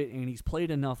the end of it, and he's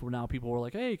played enough where now people were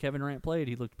like, hey, Kevin Durant played,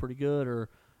 he looked pretty good, or,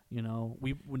 you know,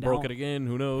 we now, broke it again,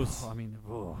 who knows? I mean,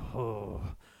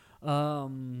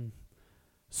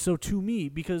 so to me,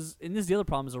 because, and this is the other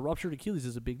problem, is a ruptured Achilles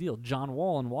is a big deal. John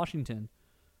Wall in Washington,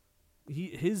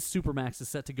 his Supermax is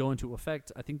set to go into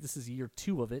effect. I think this is year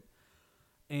 2 of it.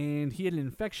 And he had an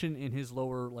infection in his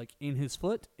in his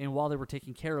foot. And while they were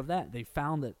taking care of that, they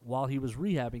found that while he was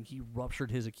rehabbing, he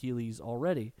ruptured his Achilles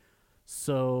already.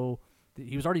 So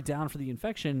he was already down for the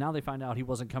infection. Now they find out he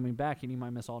wasn't coming back and he might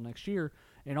miss all next year.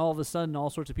 And all of a sudden, all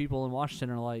sorts of people in Washington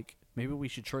are like, maybe we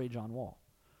should trade John Wall.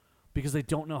 Because they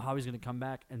don't know how he's going to come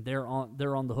back, and they're on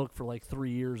the hook for like 3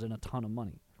 years and a ton of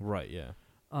money. Right, yeah.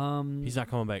 He's not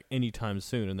coming back anytime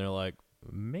soon, and they're like,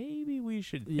 maybe we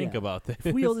should think about this.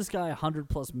 If we owe this guy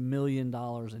 $100+ million,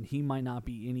 and he might not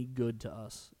be any good to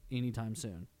us anytime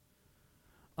soon.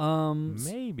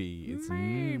 Maybe it's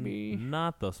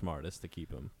not the smartest to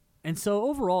keep him. And so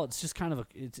overall, it's just kind of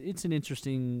it's an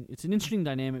interesting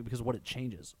dynamic because of what it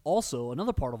changes. Also,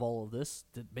 another part of all of this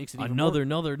that makes it even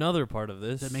another part of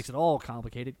this that makes it all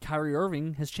complicated. Kyrie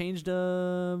Irving has changed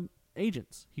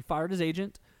agents. He fired his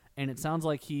agent, and it sounds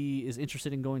like he is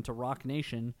interested in going to Roc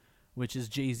Nation, which is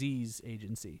Jay-Z's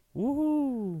agency.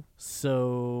 Woohoo!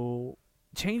 So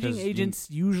changing agents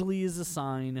usually is a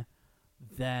sign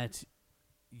that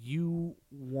you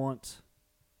want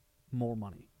more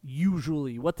money.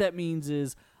 Usually. What that means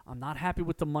is I'm not happy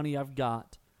with the money I've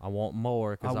got. I want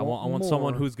more because I want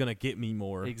someone who's going to get me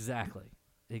more. Exactly.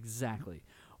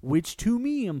 Which to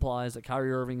me implies that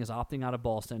Kyrie Irving is opting out of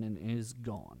Boston and is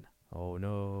gone. Oh,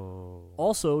 no.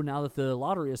 Also, now that the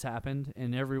lottery has happened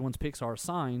and everyone's picks are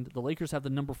signed, the Lakers have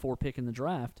the number 4 pick in the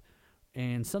draft,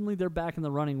 and suddenly they're back in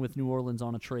the running with New Orleans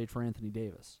on a trade for Anthony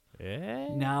Davis. Yeah.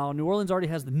 Now, New Orleans already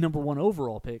has the number 1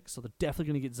 overall pick, so they're definitely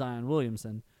going to get Zion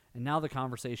Williamson. And now the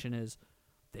conversation is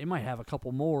they might have a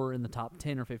couple more in the top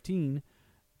 10 or 15,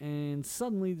 and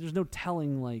suddenly there's no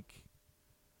telling, like,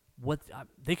 what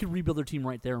they could rebuild their team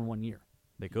right there in 1 year.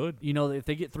 They could. You know, if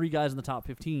they get 3 guys in the top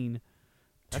 15,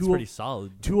 that's pretty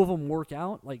solid. 2 of them work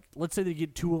out. Like, let's say they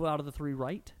get 2 out of the 3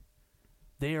 right.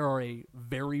 They are a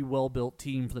very well-built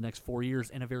team for the next 4 years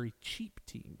and a very cheap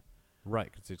team.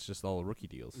 Right, because it's just all rookie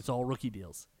deals. It's all rookie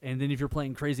deals. And then if you're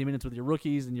playing crazy minutes with your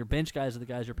rookies and your bench guys are the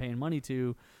guys you're paying money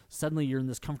to, suddenly you're in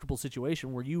this comfortable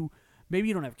situation where maybe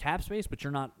you don't have cap space, but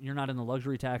you're not in the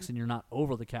luxury tax and you're not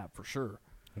over the cap for sure.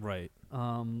 Right.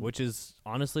 Um, Which is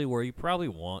honestly where you probably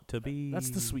want to be.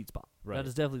 That's the sweet spot. Right. That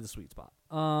is definitely the sweet spot.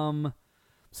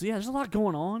 So yeah, there's a lot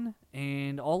going on,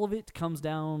 and all of it comes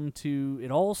down to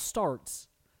it all starts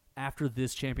after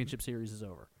this championship series is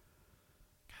over.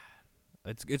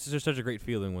 It's just such a great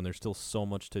feeling when there's still so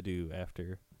much to do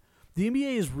after. The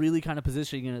NBA is really kind of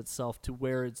positioning itself to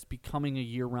where it's becoming a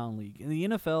year-round league. And the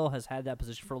NFL has had that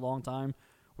position for a long time,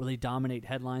 where they dominate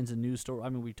headlines and news stories. I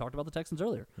mean, we talked about the Texans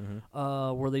earlier,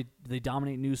 where they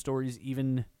dominate news stories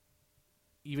even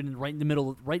right in the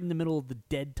middle of the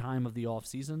dead time of the off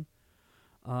season.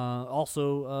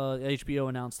 Also, HBO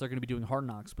announced they're going to be doing Hard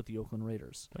Knocks with the Oakland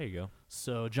Raiders. There you go.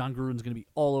 So John Gruden's going to be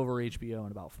all over HBO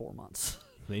in about 4 months.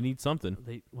 They need something.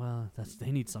 They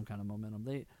need some kind of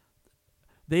momentum.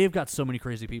 They have got so many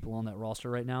crazy people on that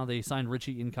roster right now. They signed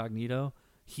Richie Incognito.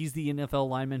 He's the NFL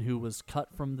lineman who was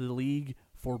cut from the league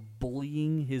for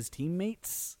bullying his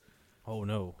teammates. Oh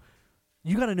no.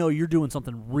 You got to know you're doing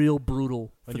something real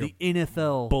brutal for the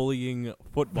NFL. Bullying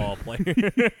football player.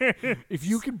 If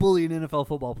you can bully an NFL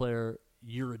football player,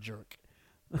 you're a jerk.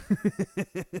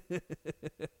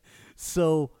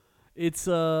 So it's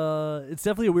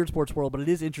definitely a weird sports world, but it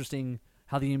is interesting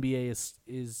how the NBA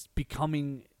is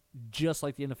becoming just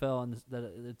like the NFL, and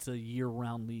that it's a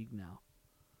year-round league now.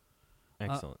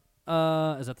 Excellent.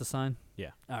 Is that the sign?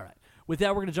 Yeah. All right. With that,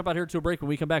 we're going to jump out here to a break. When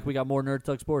we come back, we got more Nerd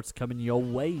Thug Sports coming your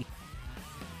way.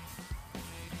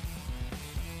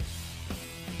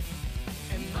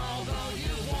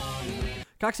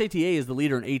 Cox ATA is the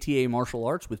leader in ATA martial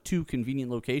arts with 2 convenient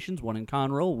locations, one in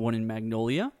Conroe, one in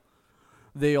Magnolia.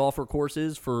 They offer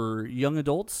courses for young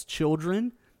adults,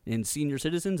 children, and senior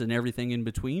citizens, and everything in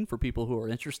between for people who are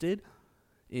interested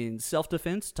in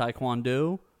self-defense,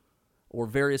 taekwondo, or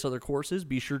various other courses.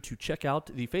 Be sure to check out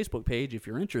the Facebook page if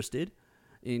you're interested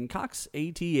in Cox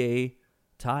ATA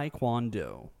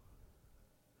Taekwondo.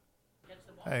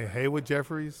 Hey, Hayward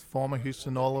Jeffries, former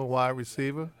Houston Oilers wide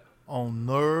receiver, on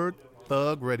Nerd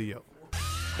Thug Radio.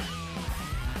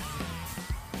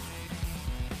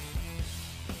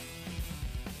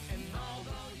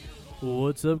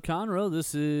 What's up, Conroe?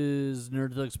 This is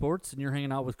Nerd Thug Sports, and you're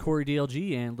hanging out with Corey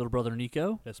DLG and little brother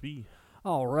Nico. That's me.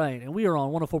 All right, and we are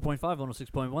on 104.5,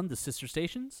 106.1, the sister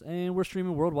stations, and we're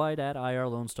streaming worldwide at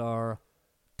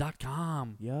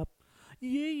irlonestar.com. Yep.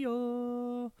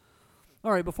 Yeah.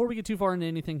 All right, before we get too far into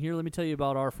anything here, let me tell you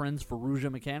about our friends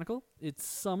Ferrugia Mechanical. It's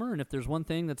summer, and if there's one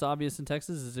thing that's obvious in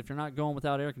Texas is if you're not going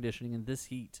without air conditioning in this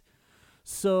heat.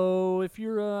 So if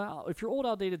your old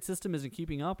outdated system isn't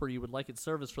keeping up or you would like its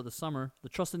service for the summer, the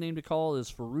trusted name to call is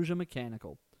Ferrugia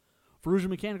Mechanical. Ferrugia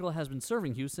Mechanical has been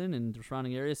serving Houston and the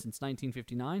surrounding area since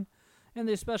 1959, and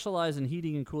they specialize in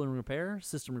heating and cooling repair,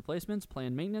 system replacements,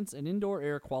 planned maintenance, and indoor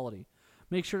air quality.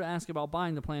 Make sure to ask about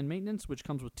buying the planned maintenance, which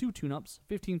comes with 2 tune-ups,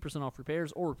 15% off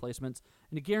repairs or replacements,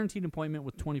 and a guaranteed appointment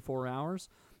with 24 hours,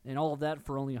 and all of that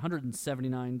for only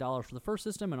 $179 for the first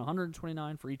system and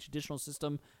 $129 for each additional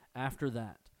system after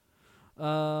that.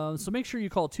 So make sure you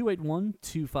call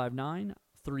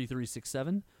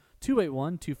 281-259-3367,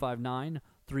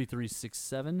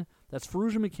 281-259-3367. That's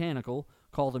Ferrugia Mechanical.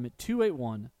 Call them at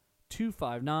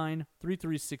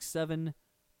 281-259-3367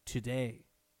 today.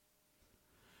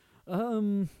 Yeah,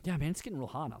 man, it's getting real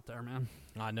hot out there, man.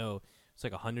 I know. It's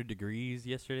like 100 degrees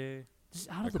yesterday. Just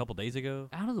A couple days ago.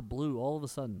 out of the blue, all of a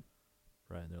sudden.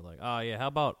 Right. They're like, oh, yeah, how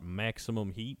about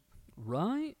maximum heat?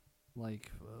 Right?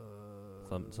 Like,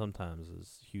 Sometimes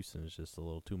Houston is just a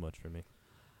little too much for me.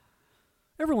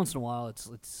 every once in a while, it's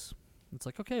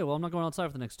like, okay, well, I'm not going outside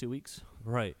for the next 2 weeks.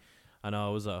 Right. I know. I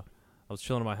was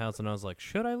chilling in my house, and I was like,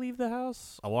 should I leave the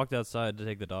house? I walked outside to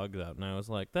take the dogs out, and I was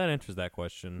like, that answers that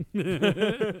question.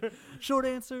 Short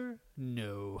answer,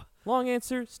 no. Long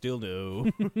answer, still no.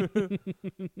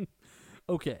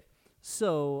 Okay,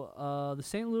 so the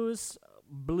St. Louis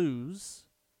Blues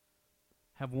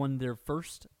have won their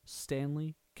first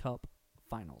Stanley Cup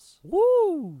Finals.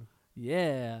 Woo!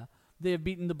 Yeah, they have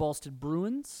beaten the Boston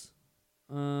Bruins.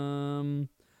 They won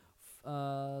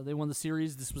the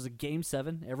series. This was a Game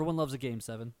 7. Everyone loves a Game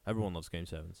 7. Everyone loves Game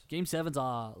 7s. Game 7s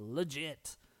are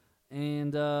legit.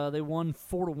 And they won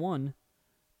 4-1.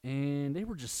 And they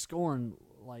were just scoring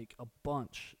like a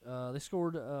bunch. They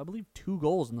scored, I believe, 2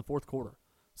 goals in the fourth quarter.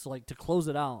 So, like, to close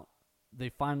it out, they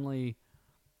finally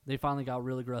got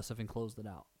real aggressive and closed it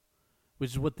out,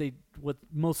 which is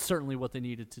most certainly what they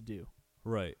needed to do.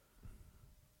 Right.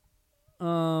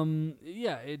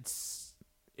 Yeah,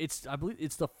 I believe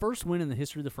it's the first win in the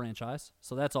history of the franchise,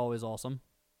 so that's always awesome.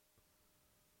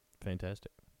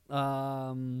 Fantastic.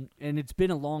 And it's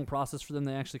been a long process for them.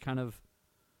 They actually kind of,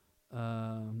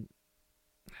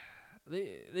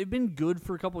 they've been good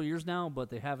for a couple of years now, but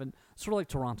they haven't. Sort of like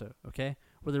Toronto, okay,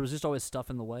 where there was just always stuff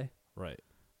in the way. Right.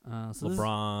 So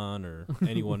LeBron or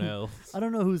anyone else. I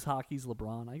don't know who's hockey's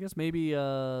LeBron. I guess maybe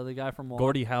the guy from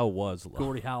Gordie Howe was.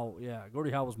 Gordie Howe, yeah. Gordie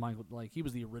Howe was Michael. Like, he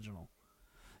was the original.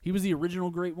 He was the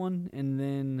original great one, and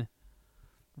then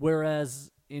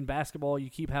whereas in basketball you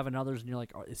keep having others, and you're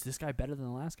like, is this guy better than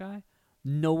the last guy?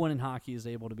 No one in hockey is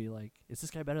able to be like, is this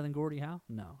guy better than Gordie Howe?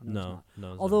 No, it's not.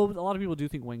 No. Although a lot of people do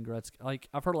think Wayne Gretzky. Like,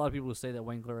 I've heard a lot of people who say that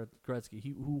Wayne Gretzky,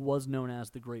 who was known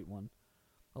as the great one,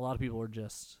 a lot of people are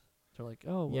just. They're like,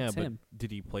 oh, well, yeah, it's but him.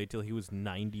 did he play till he was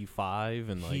 95?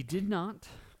 And like He did not.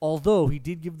 Although he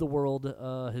did give the world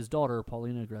his daughter,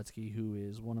 Paulina Gretzky, who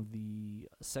is one of the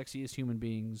sexiest human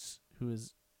beings who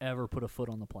has ever put a foot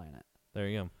on the planet. There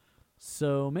you go.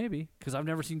 So maybe, because I've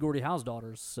never seen Gordie Howe's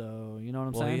daughters, so you know what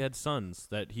I'm Well, saying? he had sons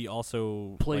that he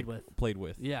also Played Played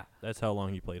with. Yeah. That's how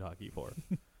long he played hockey for.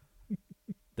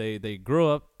 They grew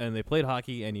up and they played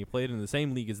hockey, and he played in the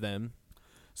same league as them.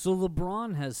 So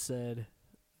LeBron has said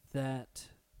that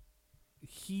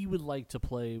he would like to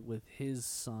play with his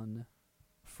son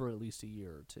for at least a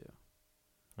year or two.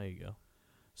 There you go.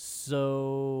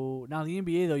 So now the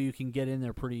NBA, though, you can get in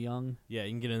there pretty young. Yeah,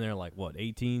 you can get in there like, what,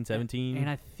 18, 17? And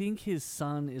I think his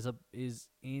son is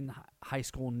in high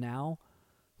school now.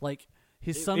 Like,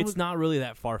 his son It's was not really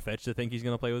that far-fetched to think he's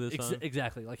going to play with his son.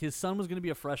 Exactly. Like, his son was going to be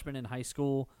a freshman in high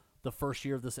school the first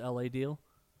year of this LA deal.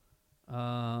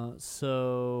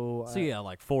 So yeah,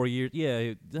 like 4 years. Yeah,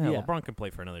 Yeah. LeBron can play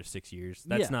for another 6 years.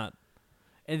 That's Yeah. not...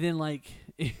 And then, like,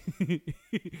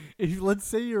 if let's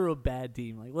say you're a bad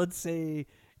team, like let's say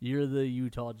you're the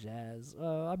Utah Jazz.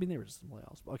 I mean, they were just in the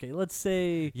playoffs. Okay, let's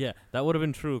say Yeah, that would have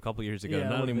been true a couple years ago. it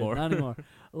Not would've been- anymore. Not anymore.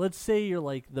 Let's say you're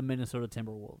like the Minnesota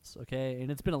Timberwolves. Okay, and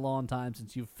it's been a long time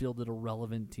since you've fielded a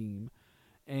relevant team,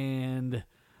 and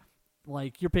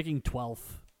like you're picking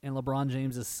 12th, and LeBron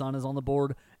James' son is on the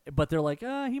board, but they're like,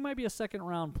 he might be a second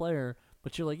round player.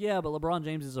 But you're like, yeah, but LeBron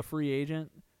James is a free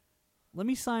agent. Let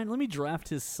me draft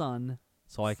his son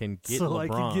So I can get so LeBron. I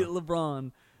can get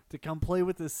LeBron to come play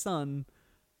with his son.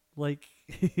 Like,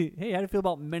 hey, how do you feel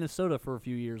about Minnesota for a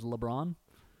few years, LeBron?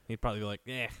 He'd probably be like,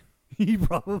 He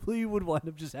probably would wind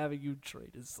up just having you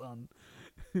trade his son.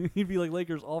 He'd be like,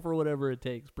 Lakers, offer whatever it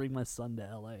takes. Bring my son to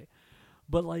L.A.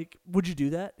 But, like, would you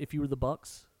do that if you were the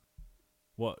Bucks?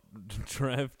 what,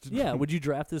 draft? Yeah, would you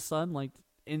draft his son? Like,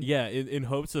 Yeah, in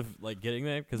hopes of like getting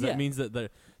that, because Yeah. that means that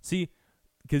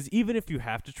because even if you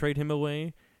have to trade him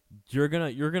away, you're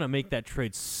gonna make that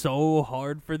trade so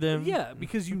hard for them. Yeah,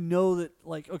 because you know that,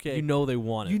 like, okay. you know they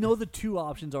want it. You know the two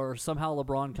options are somehow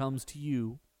LeBron comes to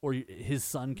you or his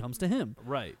son comes to him.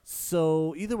 right?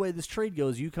 So either way this trade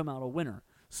goes, you come out a winner.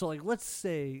 So, like, let's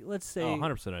say,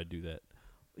 100% I'd do that.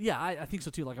 yeah, I think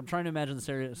so too. Like, I'm trying to imagine the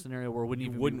scenario where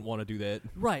You wouldn't want to do that.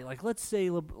 right. Like, let's say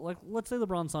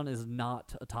LeBron's son is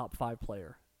not a top 5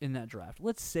 player in that draft.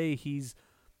 Let's say he's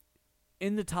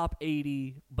in the top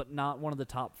 80, but not one of the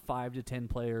top 5 to 10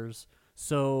 players.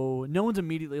 So no one's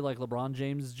immediately like LeBron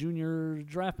James Jr.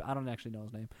 draft. I don't actually know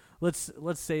his name. Let's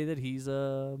say that he's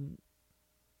okay,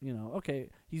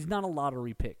 he's not a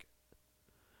lottery pick.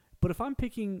 But if I'm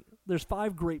picking, there's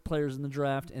 5 great players in the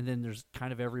draft, and then there's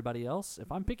kind of everybody else.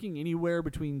 If I'm picking anywhere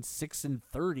between 6 and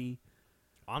 30,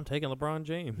 I'm taking LeBron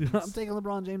James. I'm taking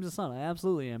LeBron James' son. I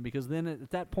absolutely am, because then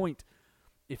at that point,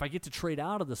 if I get to trade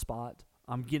out of the spot,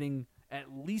 I'm getting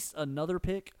at least another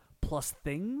pick plus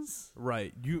things.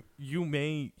 Right.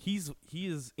 He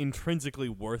is intrinsically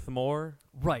worth more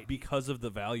Right. because of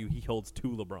the value he holds to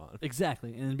LeBron.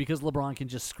 Exactly. And because LeBron can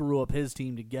just screw up his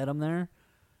team to get him there.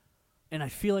 And I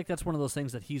feel like that's one of those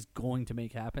things that he's going to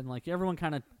make happen. Like, everyone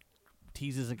kind of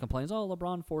teases and complains, oh,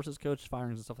 LeBron forces coach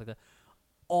firings and stuff like that.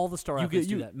 All the star athletes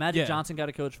do that. Magic Johnson got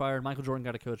a coach fired. Michael Jordan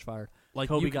got a coach fired. Like,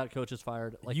 Kobe got coaches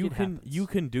fired. Like, it happens. You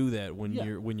can do that when Yeah.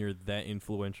 you're that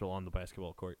influential on the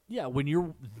basketball court. Yeah, when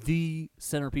you're the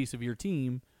centerpiece of your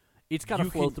team, it's got to You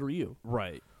flow can- through you.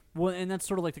 Right. Well, and that's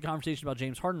sort of like the conversation about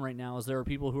James Harden right now. Is there are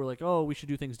people who are like, "Oh, we should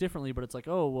do things differently," but it's like,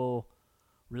 "Oh, well,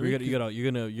 really?"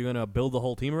 You're gonna build the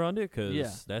whole team around it, because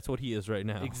Yeah. that's what he is right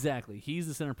now. Exactly. He's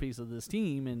the centerpiece of this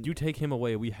team, and You take him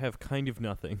away, we have kind of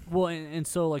nothing. well, and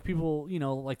so like people,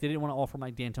 like they didn't want to offer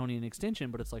Mike D'Antoni an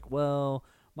extension, but it's like, well,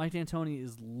 Mike D'Antoni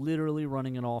is literally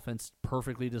running an offense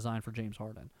perfectly designed for James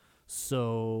Harden.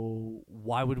 So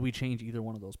why would we change either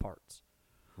one of those parts?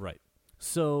 Right.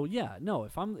 So yeah, no.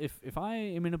 If I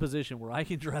am in a position where I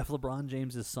can draft LeBron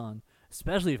James' son,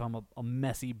 especially if I'm a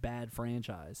messy bad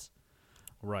franchise,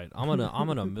 Right. I'm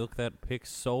gonna milk that pick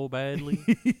so badly.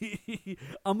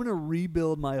 I'm gonna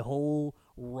rebuild my whole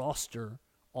roster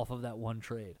off of that one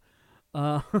trade.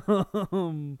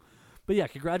 But yeah,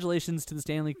 congratulations to the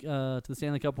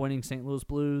Stanley Cup winning St. Louis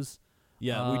Blues.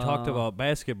 Yeah, we talked about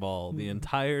basketball the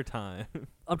entire time.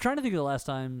 I'm trying to think of the last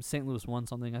time St. Louis won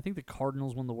something. I think the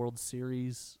Cardinals won the World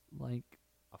Series like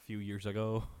A few years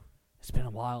ago. it's been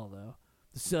a while though.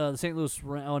 The St. Louis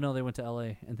they went to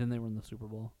LA and then they were in the Super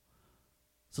Bowl.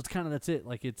 So it's that's it.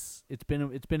 Like it's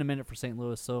been a minute for St.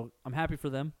 Louis, so I'm happy for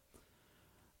them.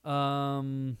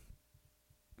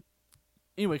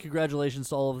 Anyway, congratulations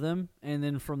to all of them. And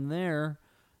then from there,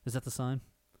 is that the sign?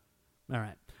 All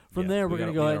right. From there, we're going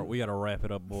to go ahead. We got to wrap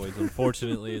it up, boys.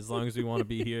 Unfortunately, as long as we want to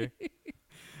be here.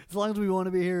 As long as we want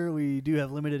to be here, we do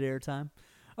have limited airtime.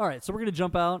 All right, so we're going to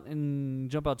jump out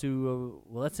to,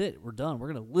 well, that's it. We're done.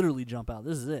 We're going to literally jump out.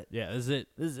 This is it. Yeah, this is it.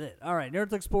 This is it. All right, Nerd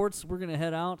Thug Sports, we're going to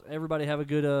head out. Everybody have a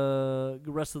good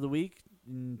rest of the week.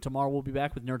 And tomorrow we'll be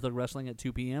back with Nerd Thug Wrestling at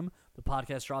 2 p.m. The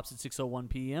podcast drops at 6:01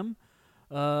 p.m.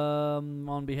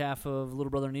 On behalf of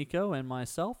Little Brother Nico and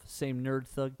myself, same Nerd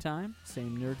Thug time,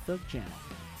 same Nerd Thug channel.